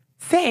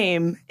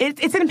 Same.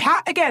 It's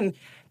again,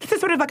 this is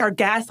sort of like our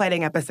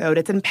gaslighting episode.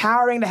 It's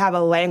empowering to have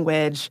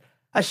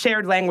a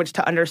shared language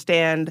to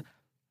understand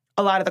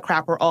a lot of the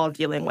crap we're all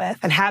dealing with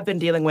and have been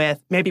dealing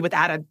with, maybe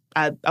without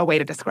a way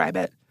to describe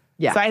it.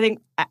 Yeah. So I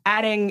think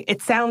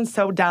it sounds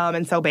so dumb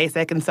and so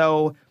basic and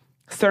so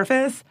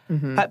surface,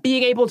 but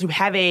being able to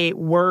have a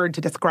word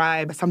to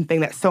describe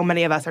something that so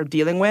many of us are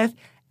dealing with,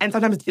 and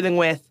sometimes dealing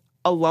with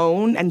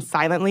alone and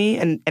silently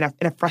and in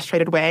a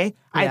frustrated way,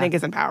 I think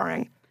is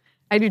empowering.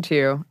 I do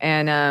too.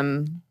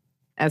 And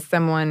as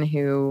someone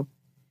who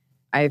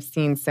I've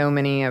seen so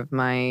many of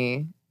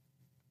my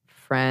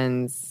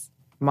friends'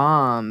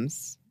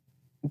 moms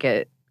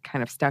get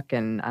kind of stuck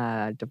in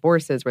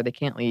divorces where they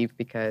can't leave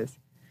because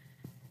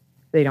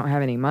they don't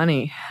have any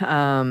money.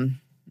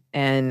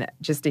 And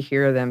just to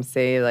hear them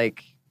say,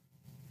 like,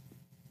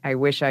 I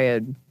wish I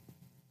had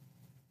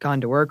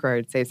gone to work or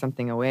I'd say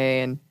something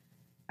away. And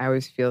I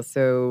always feel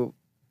so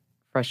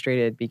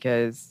frustrated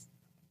because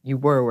you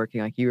were working,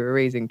 like you were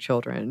raising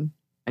children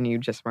and you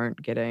just weren't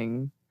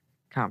getting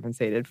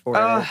compensated for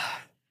it.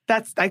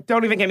 That's, like,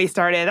 don't even get me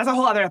started. That's a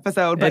whole other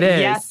episode. But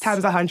yes,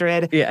 times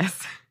 100.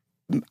 Yes.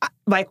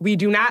 Like, we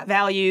do not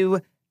value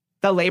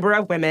the labor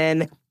of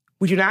women.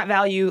 We do not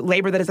value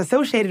labor that is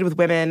associated with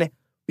women.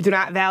 We do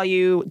not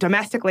value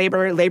domestic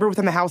labor, labor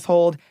within the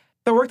household.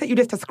 The work that you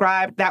just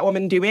described that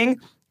woman doing,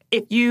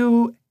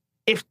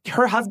 if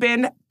her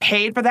husband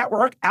paid for that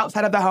work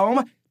outside of the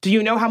home, do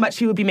you know how much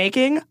she would be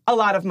making? A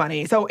lot of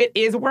money. So it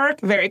is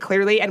work, very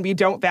clearly, and we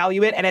don't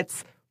value it, and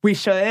we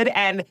should.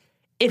 And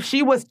if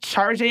she was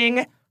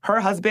charging her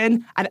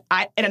husband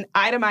in an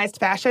itemized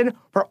fashion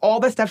for all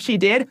the stuff she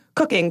did,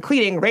 cooking,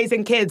 cleaning,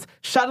 raising kids,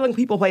 shuttling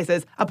people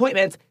places,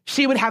 appointments,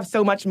 she would have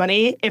so much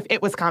money if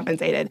it was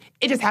compensated.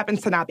 It just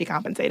happens to not be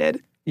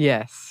compensated.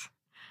 Yes.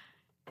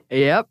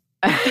 Yep.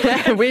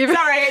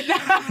 Sorry.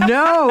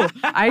 No,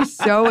 I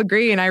so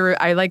agree. And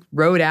I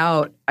wrote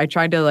out, I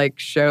tried to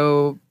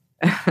show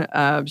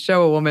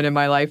a woman in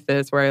my life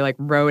this, where I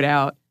wrote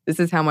out, this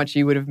is how much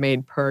you would have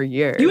made per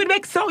year. You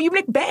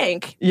make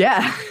bank.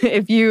 Yeah.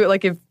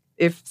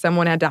 If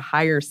someone had to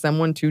hire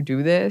someone to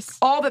do this.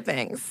 All the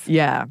things.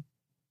 Yeah.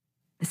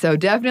 So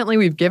definitely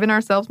we've given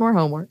ourselves more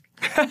homework.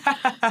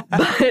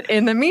 But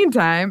in the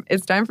meantime,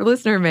 it's time for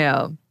listener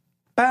mail.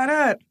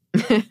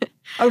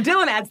 Oh,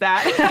 Dylan adds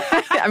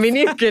that. I mean,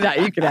 you could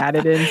add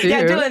it in too.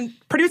 Yeah, Dylan,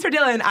 producer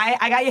Dylan,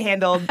 I got you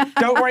handled.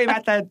 Don't worry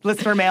about the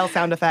listener mail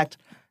sound effect.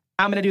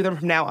 I'm going to do them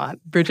from now on.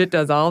 Bridget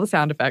does all the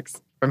sound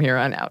effects from here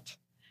on out.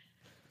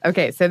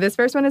 Okay, so this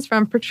first one is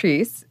from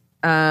Patrice.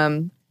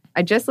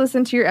 I just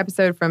listened to your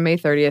episode from May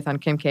 30th on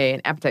Kim K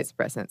and appetite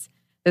suppressants.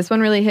 This one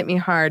really hit me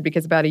hard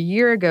because about a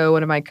year ago,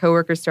 one of my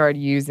coworkers started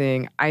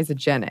using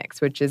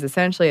Isagenix, which is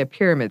essentially a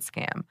pyramid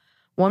scam.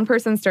 One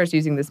person starts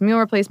using this meal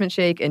replacement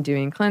shake and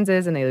doing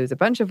cleanses, and they lose a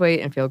bunch of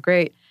weight and feel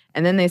great,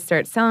 and then they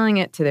start selling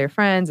it to their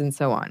friends and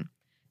so on.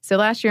 So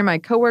last year, my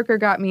coworker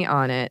got me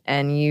on it,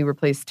 and you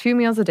replace 2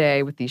 meals a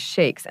day with these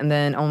shakes and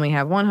then only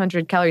have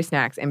 100-calorie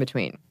snacks in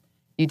between.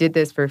 You did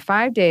this for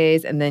 5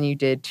 days, and then you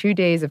did 2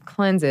 days of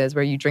cleanses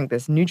where you drink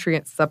this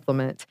nutrient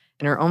supplement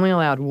and are only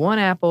allowed 1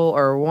 apple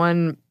or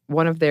one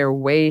of their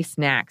whey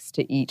snacks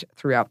to eat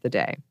throughout the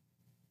day.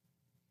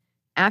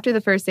 After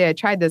the first day I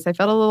tried this, I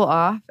felt a little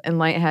off and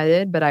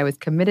lightheaded, but I was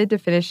committed to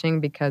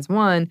finishing because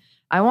 1,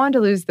 I wanted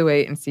to lose the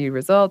weight and see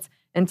results,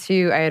 and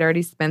 2, I had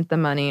already spent the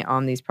money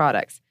on these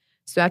products.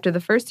 So after the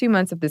first 2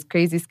 months of this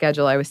crazy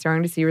schedule, I was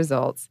starting to see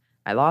results.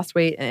 I lost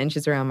weight and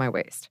inches around my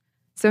waist.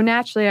 So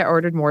naturally, I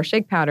ordered more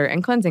shake powder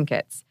and cleansing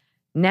kits.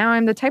 Now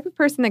I'm the type of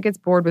person that gets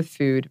bored with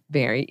food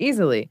very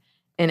easily.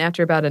 And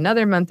after about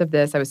another month of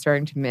this, I was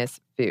starting to miss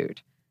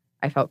food.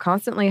 I felt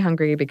constantly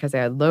hungry because I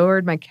had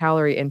lowered my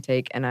calorie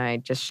intake and I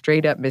just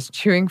straight up missed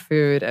chewing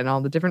food and all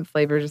the different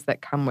flavors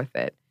that come with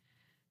it.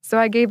 So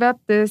I gave up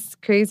this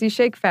crazy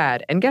shake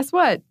fad. And guess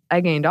what?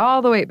 I gained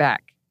all the weight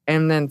back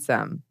and then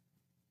some.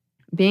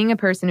 Being a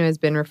person who has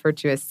been referred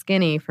to as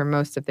skinny for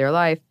most of their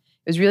life,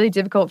 it was really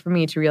difficult for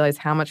me to realize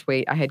how much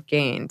weight I had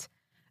gained.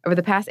 Over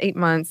the past 8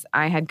 months,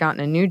 I had gotten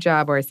a new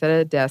job where I sat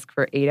at a desk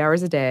for 8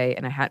 hours a day,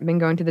 and I hadn't been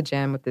going to the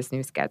gym with this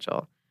new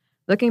schedule.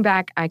 Looking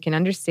back, I can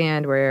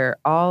understand where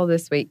all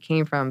this weight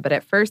came from, but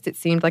at first it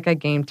seemed like I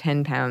gained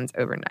 10 pounds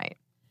overnight.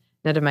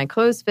 None of my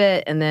clothes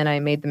fit, and then I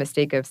made the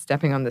mistake of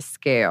stepping on the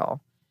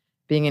scale.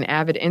 Being an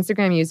avid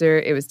Instagram user,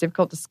 it was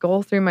difficult to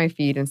scroll through my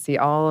feed and see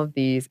all of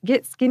these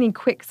get skinny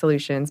quick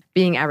solutions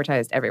being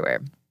advertised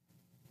everywhere.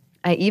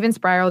 I even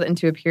spiraled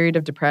into a period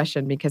of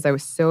depression because I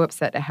was so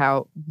upset at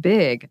how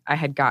big I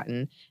had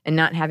gotten and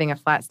not having a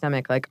flat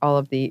stomach like all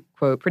of the,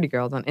 quote, pretty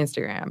girls on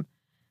Instagram.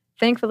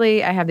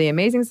 Thankfully, I have the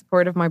amazing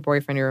support of my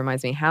boyfriend who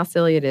reminds me how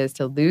silly it is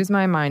to lose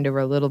my mind over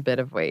a little bit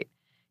of weight.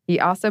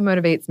 He also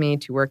motivates me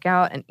to work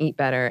out and eat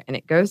better, and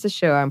it goes to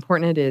show how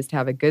important it is to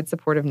have a good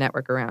supportive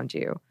network around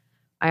you.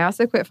 I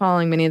also quit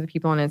following many of the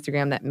people on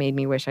Instagram that made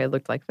me wish I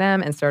looked like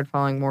them and started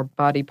following more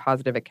body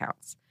positive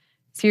accounts.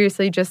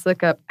 Seriously, just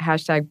look up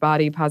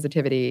 #body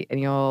positivity and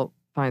you'll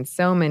find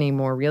so many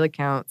more real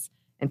accounts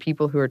and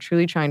people who are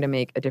truly trying to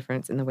make a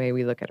difference in the way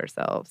we look at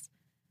ourselves.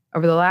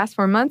 Over the last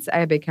 4 months, I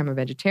have become a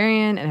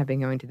vegetarian and have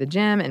been going to the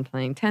gym and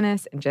playing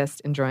tennis and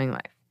just enjoying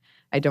life.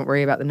 I don't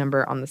worry about the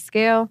number on the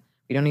scale.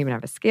 We don't even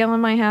have a scale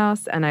in my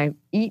house, and I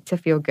eat to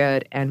feel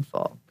good and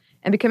full.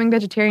 And becoming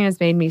vegetarian has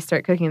made me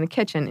start cooking in the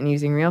kitchen and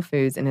using real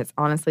foods, and it's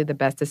honestly the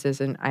best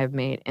decision I have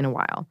made in a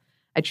while.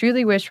 I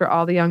truly wish for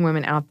all the young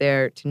women out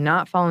there to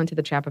not fall into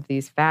the trap of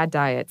these fad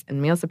diets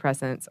and meal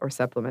suppressants or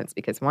supplements,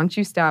 because once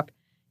you stop,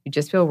 you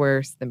just feel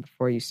worse than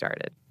before you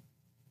started.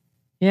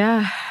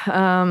 Yeah,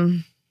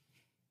 I'm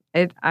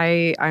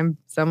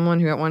someone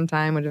who at one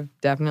time would have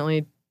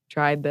definitely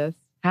tried this,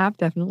 have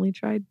definitely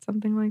tried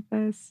something like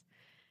this.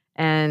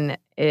 And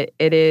it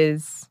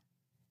is,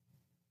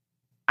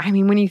 I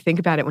mean, when you think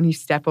about it, when you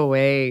step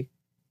away,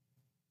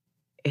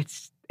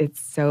 it's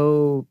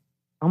so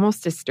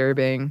almost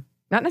disturbing.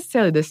 Not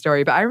necessarily this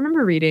story, but I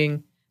remember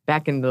reading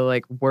back in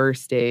the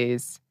worst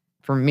days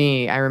for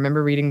me, I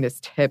remember reading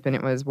this tip and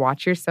it was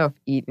watch yourself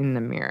eat in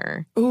the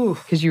mirror. Ooh.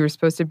 Because you were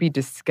supposed to be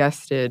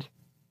disgusted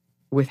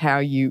with how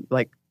you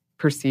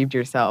perceived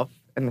yourself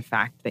and the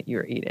fact that you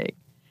were eating.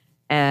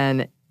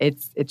 And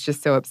it's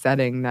just so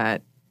upsetting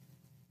that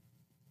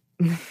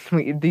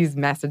these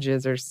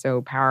messages are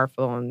so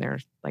powerful and they're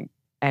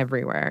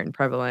everywhere and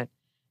prevalent.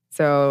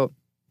 So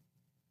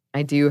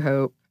I do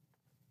hope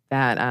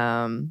that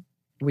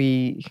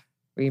we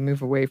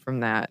move away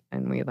from that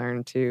and we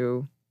learn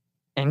to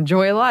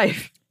enjoy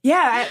life.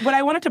 Yeah, what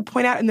I wanted to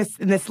point out in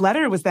this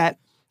letter was that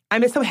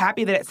I'm just so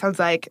happy that it sounds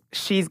like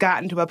she's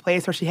gotten to a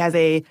place where she has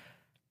a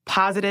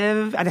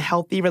positive and a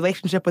healthy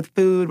relationship with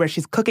food, where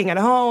she's cooking at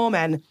home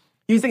and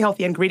using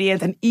healthy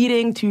ingredients and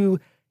eating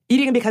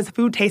because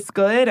food tastes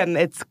good and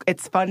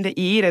it's fun to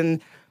eat,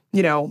 and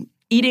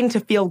eating to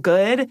feel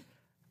good.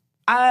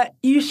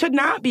 You should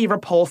not be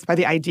repulsed by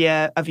the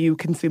idea of you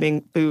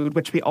consuming food,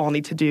 which we all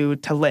need to do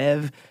to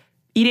live.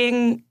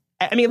 Eating,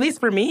 I mean, at least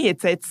for me,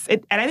 it's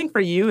and I think for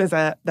you as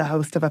the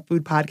host of a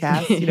food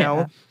podcast,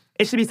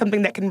 it should be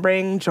something that can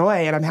bring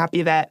joy. And I'm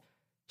happy that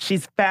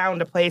she's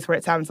found a place where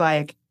it sounds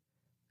like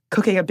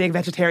cooking a big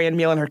vegetarian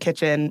meal in her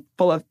kitchen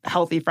full of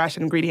healthy, fresh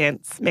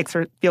ingredients makes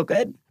her feel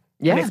good.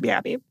 Yeah. It makes me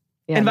happy.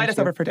 Yeah, Invite us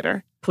over for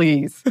dinner.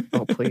 Please.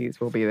 Oh,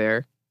 please. We'll be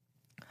there.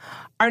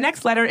 Our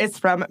next letter is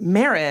from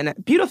Marin.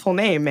 Beautiful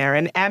name,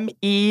 Marin.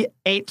 Meherin.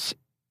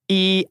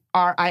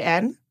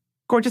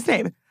 Gorgeous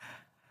name.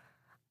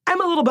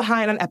 I'm a little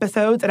behind on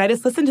episodes, and I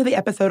just listened to the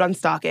episode on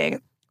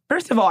stalking.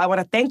 First of all, I want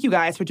to thank you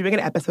guys for doing an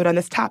episode on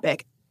this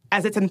topic,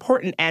 as it's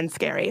important and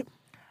scary.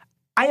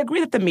 I agree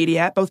that the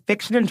media, both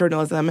fiction and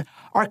journalism,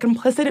 are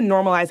complicit in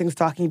normalizing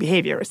stalking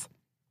behaviors.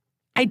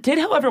 I did,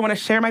 however, want to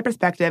share my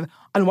perspective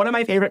on one of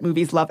my favorite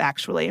movies, Love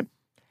Actually.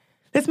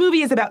 This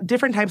movie is about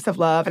different types of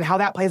love and how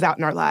that plays out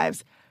in our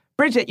lives.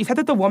 Bridget, you said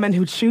that the woman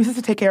who chooses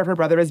to take care of her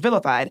brother is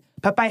vilified,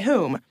 but by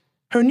whom?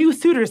 Her new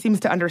suitor seems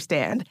to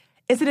understand.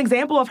 It's an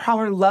example of how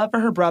her love for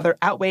her brother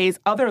outweighs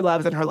other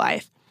loves in her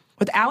life.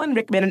 With Alan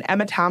Rickman and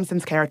Emma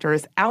Thompson's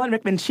characters, Alan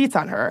Rickman cheats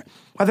on her,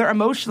 whether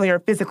emotionally or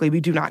physically, we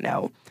do not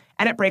know,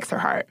 and it breaks her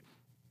heart.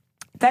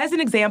 That is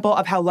an example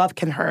of how love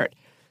can hurt.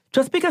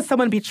 Just because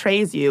someone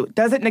betrays you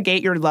doesn't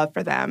negate your love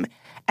for them.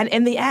 And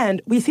in the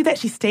end, we see that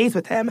she stays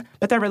with him,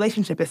 but their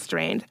relationship is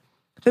strained.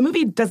 The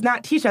movie does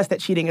not teach us that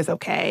cheating is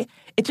okay.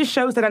 It just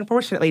shows that,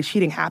 unfortunately,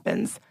 cheating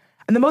happens.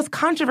 And the most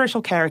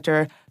controversial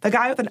character, the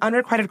guy with an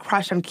unrequited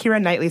crush on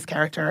Keira Knightley's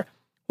character,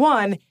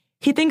 one,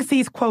 he thinks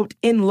he's, quote,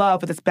 in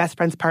love with his best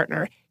friend's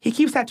partner. He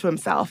keeps that to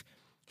himself.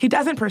 He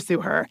doesn't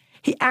pursue her.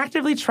 He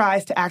actively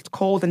tries to act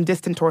cold and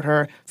distant toward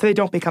her so they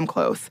don't become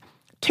close.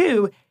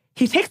 Two,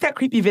 he takes that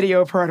creepy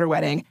video of her at her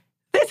wedding.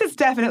 This is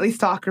definitely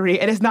stalkery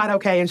and is not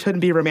okay and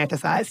shouldn't be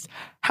romanticized.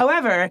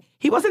 However,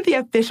 he wasn't the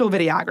official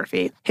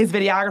videography. His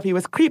videography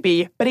was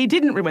creepy, but he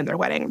didn't ruin their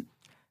wedding.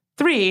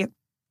 Three,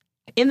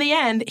 in the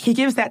end, he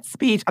gives that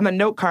speech on the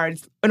note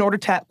cards in order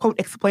to, quote,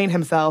 explain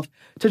himself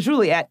to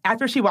Juliet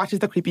after she watches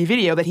the creepy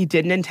video that he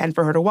didn't intend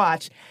for her to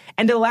watch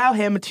and allow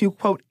him to,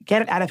 quote,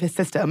 get it out of his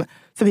system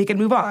so he can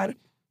move on.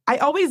 I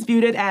always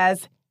viewed it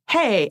as,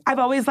 hey, I've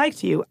always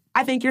liked you.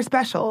 I think you're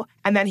special.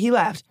 And then he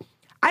left.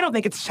 I don't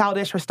think it's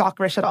childish or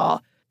stalkerish at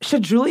all.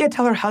 Should Julia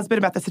tell her husband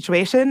about the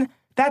situation?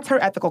 That's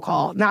her ethical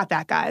call, not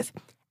that guy's.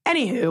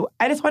 Anywho,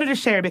 I just wanted to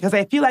share because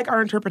I feel like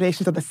our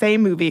interpretations of the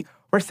same movie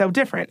were so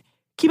different.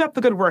 Keep up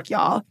the good work,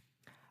 y'all.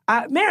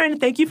 Marin,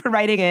 thank you for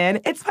writing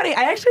in. It's funny,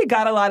 I actually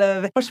got a lot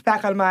of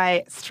pushback on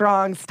my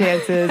strong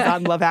stances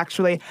on Love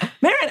Actually.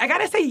 Marin, I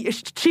gotta say,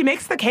 she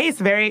makes the case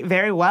very,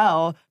 very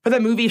well for the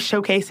movie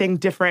showcasing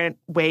different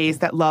ways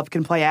that love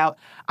can play out.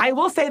 I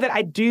will say that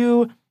I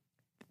do...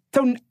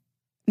 So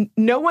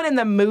no one in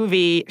the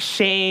movie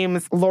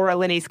shames Laura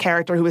Linney's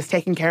character who is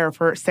taking care of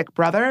her sick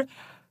brother.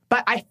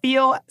 But I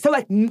feel, so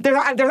like,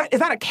 it's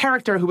not a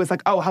character who was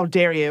like, oh, how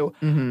dare you.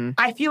 Mm-hmm.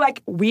 I feel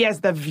like we as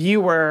the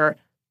viewer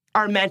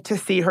are meant to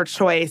see her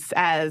choice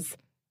as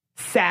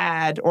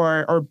sad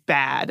or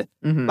bad.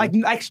 Mm-hmm.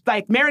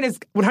 Like Marin is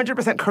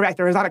 100% correct.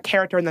 There is not a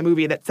character in the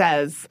movie that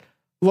says,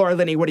 Laura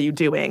Linney, what are you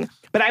doing?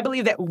 But I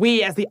believe that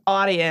we as the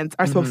audience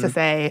are supposed to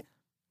say,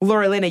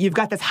 Laura Linney, you've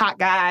got this hot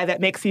guy that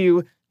makes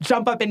you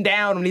jump up and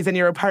down when he's in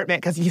your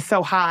apartment because he's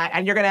so hot,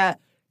 and you're going to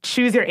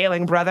choose your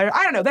ailing brother.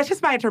 I don't know. That's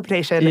just my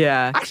interpretation.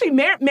 Yeah. Actually,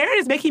 Marin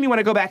is making me want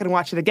to go back and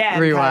watch it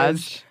again.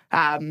 Rewatch.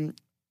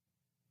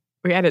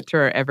 We add it to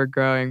our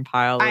ever-growing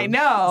pile of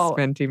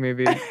Spenty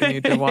movies we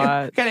need to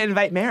watch. Gotta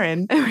invite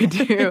Marin. We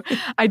do.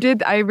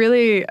 I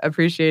really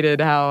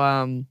appreciated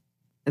how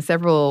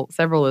several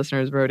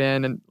listeners wrote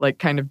in and like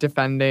kind of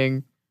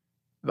defending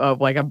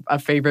like a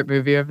favorite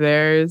movie of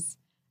theirs.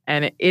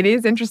 And it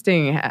is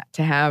interesting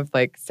to have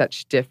like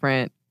such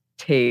different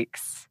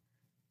takes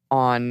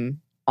on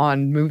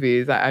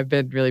movies. I've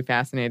been really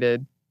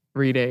fascinated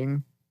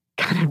reading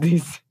kind of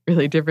these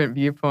really different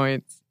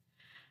viewpoints.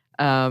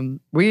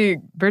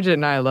 Bridget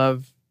and I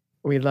love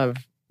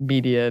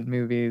media and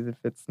movies, if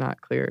it's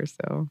not clear.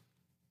 So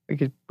we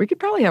could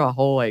probably have a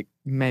whole like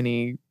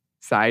many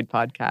side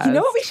podcasts. You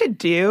know what we should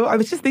do? I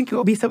was just thinking it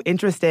would be so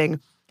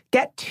interesting.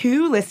 Get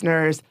two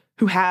listeners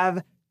who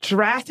have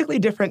drastically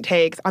different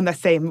takes on the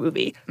same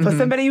movie. So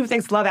somebody who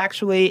thinks Love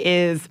Actually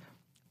is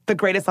the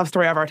greatest love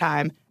story of our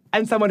time,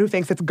 and someone who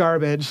thinks it's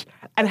garbage,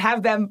 and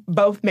have them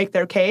both make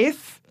their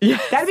case.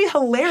 Yes. That'd be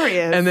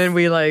hilarious. And then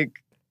we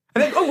like...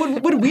 And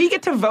then, would we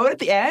get to vote at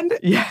the end?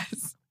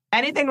 Yes.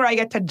 Anything where I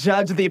get to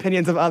judge the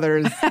opinions of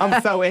others,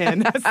 I'm so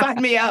in.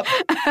 Sign me up.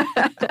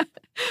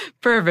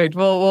 Perfect.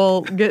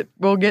 Well,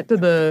 we'll get to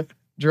the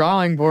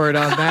drawing board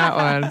on that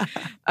one.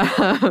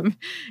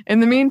 In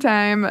the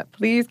meantime,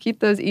 please keep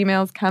those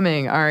emails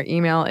coming. Our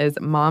email is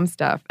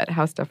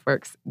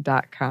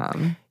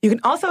momstuff@howstuffworks.com. You can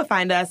also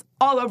find us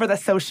all over the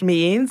social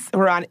medias.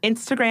 We're on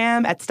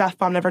Instagram at Stuff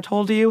Mom Never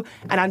Told You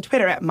and on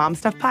Twitter at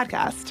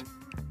MomStuffPodcast.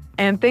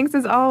 And thanks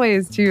as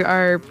always to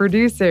our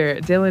producer,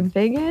 Dylan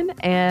Fagan,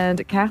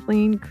 and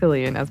Kathleen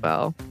Quillian as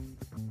well.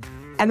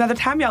 And by the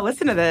time y'all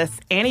listen to this,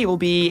 Annie will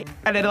be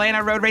an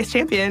Atlanta road race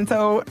champion.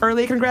 So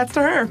early congrats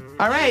to her.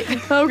 All right.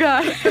 Oh,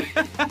 God.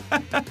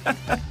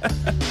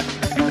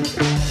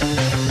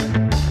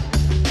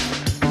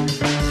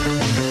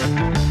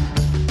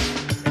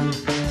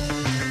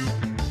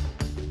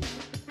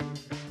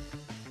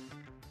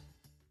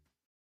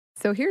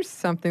 So here's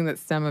something that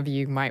some of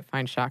you might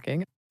find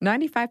shocking.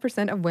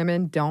 95% of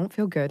women don't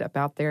feel good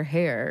about their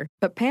hair,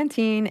 but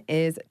Pantene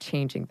is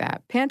changing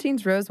that.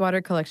 Pantene's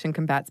Rosewater collection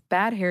combats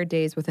bad hair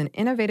days with an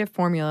innovative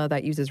formula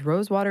that uses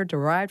rosewater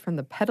derived from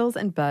the petals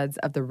and buds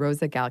of the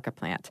Rosa gallica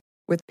plant.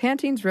 With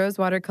Pantene's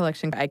Rosewater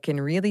collection, I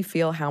can really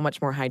feel how much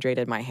more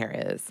hydrated my hair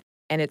is.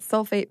 And it's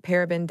sulfate,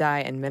 paraben, dye,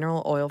 and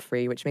mineral oil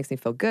free, which makes me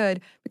feel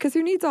good because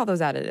who needs all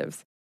those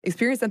additives?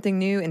 Experience something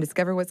new and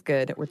discover what's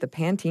good with the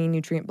Pantene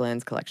Nutrient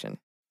Blends collection.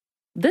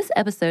 This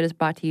episode is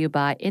brought to you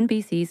by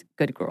NBC's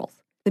Good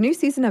Girls. The new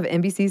season of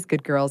NBC's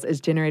Good Girls is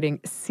generating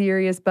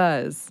serious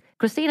buzz.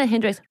 Christina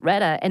Hendricks,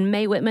 Retta, and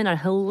Mae Whitman are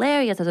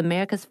hilarious as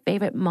America's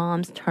favorite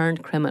moms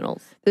turned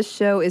criminals. This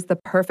show is the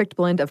perfect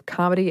blend of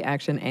comedy,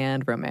 action,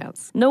 and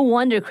romance. No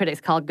wonder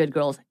critics call Good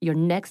Girls your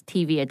next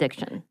TV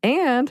addiction.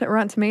 And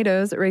Rotten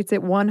Tomatoes rates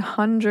it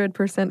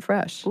 100%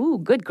 fresh. Ooh,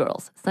 Good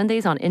Girls,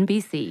 Sundays on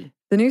NBC.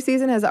 The new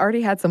season has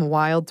already had some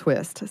wild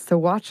twists, so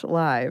watch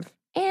live.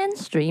 And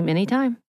stream anytime.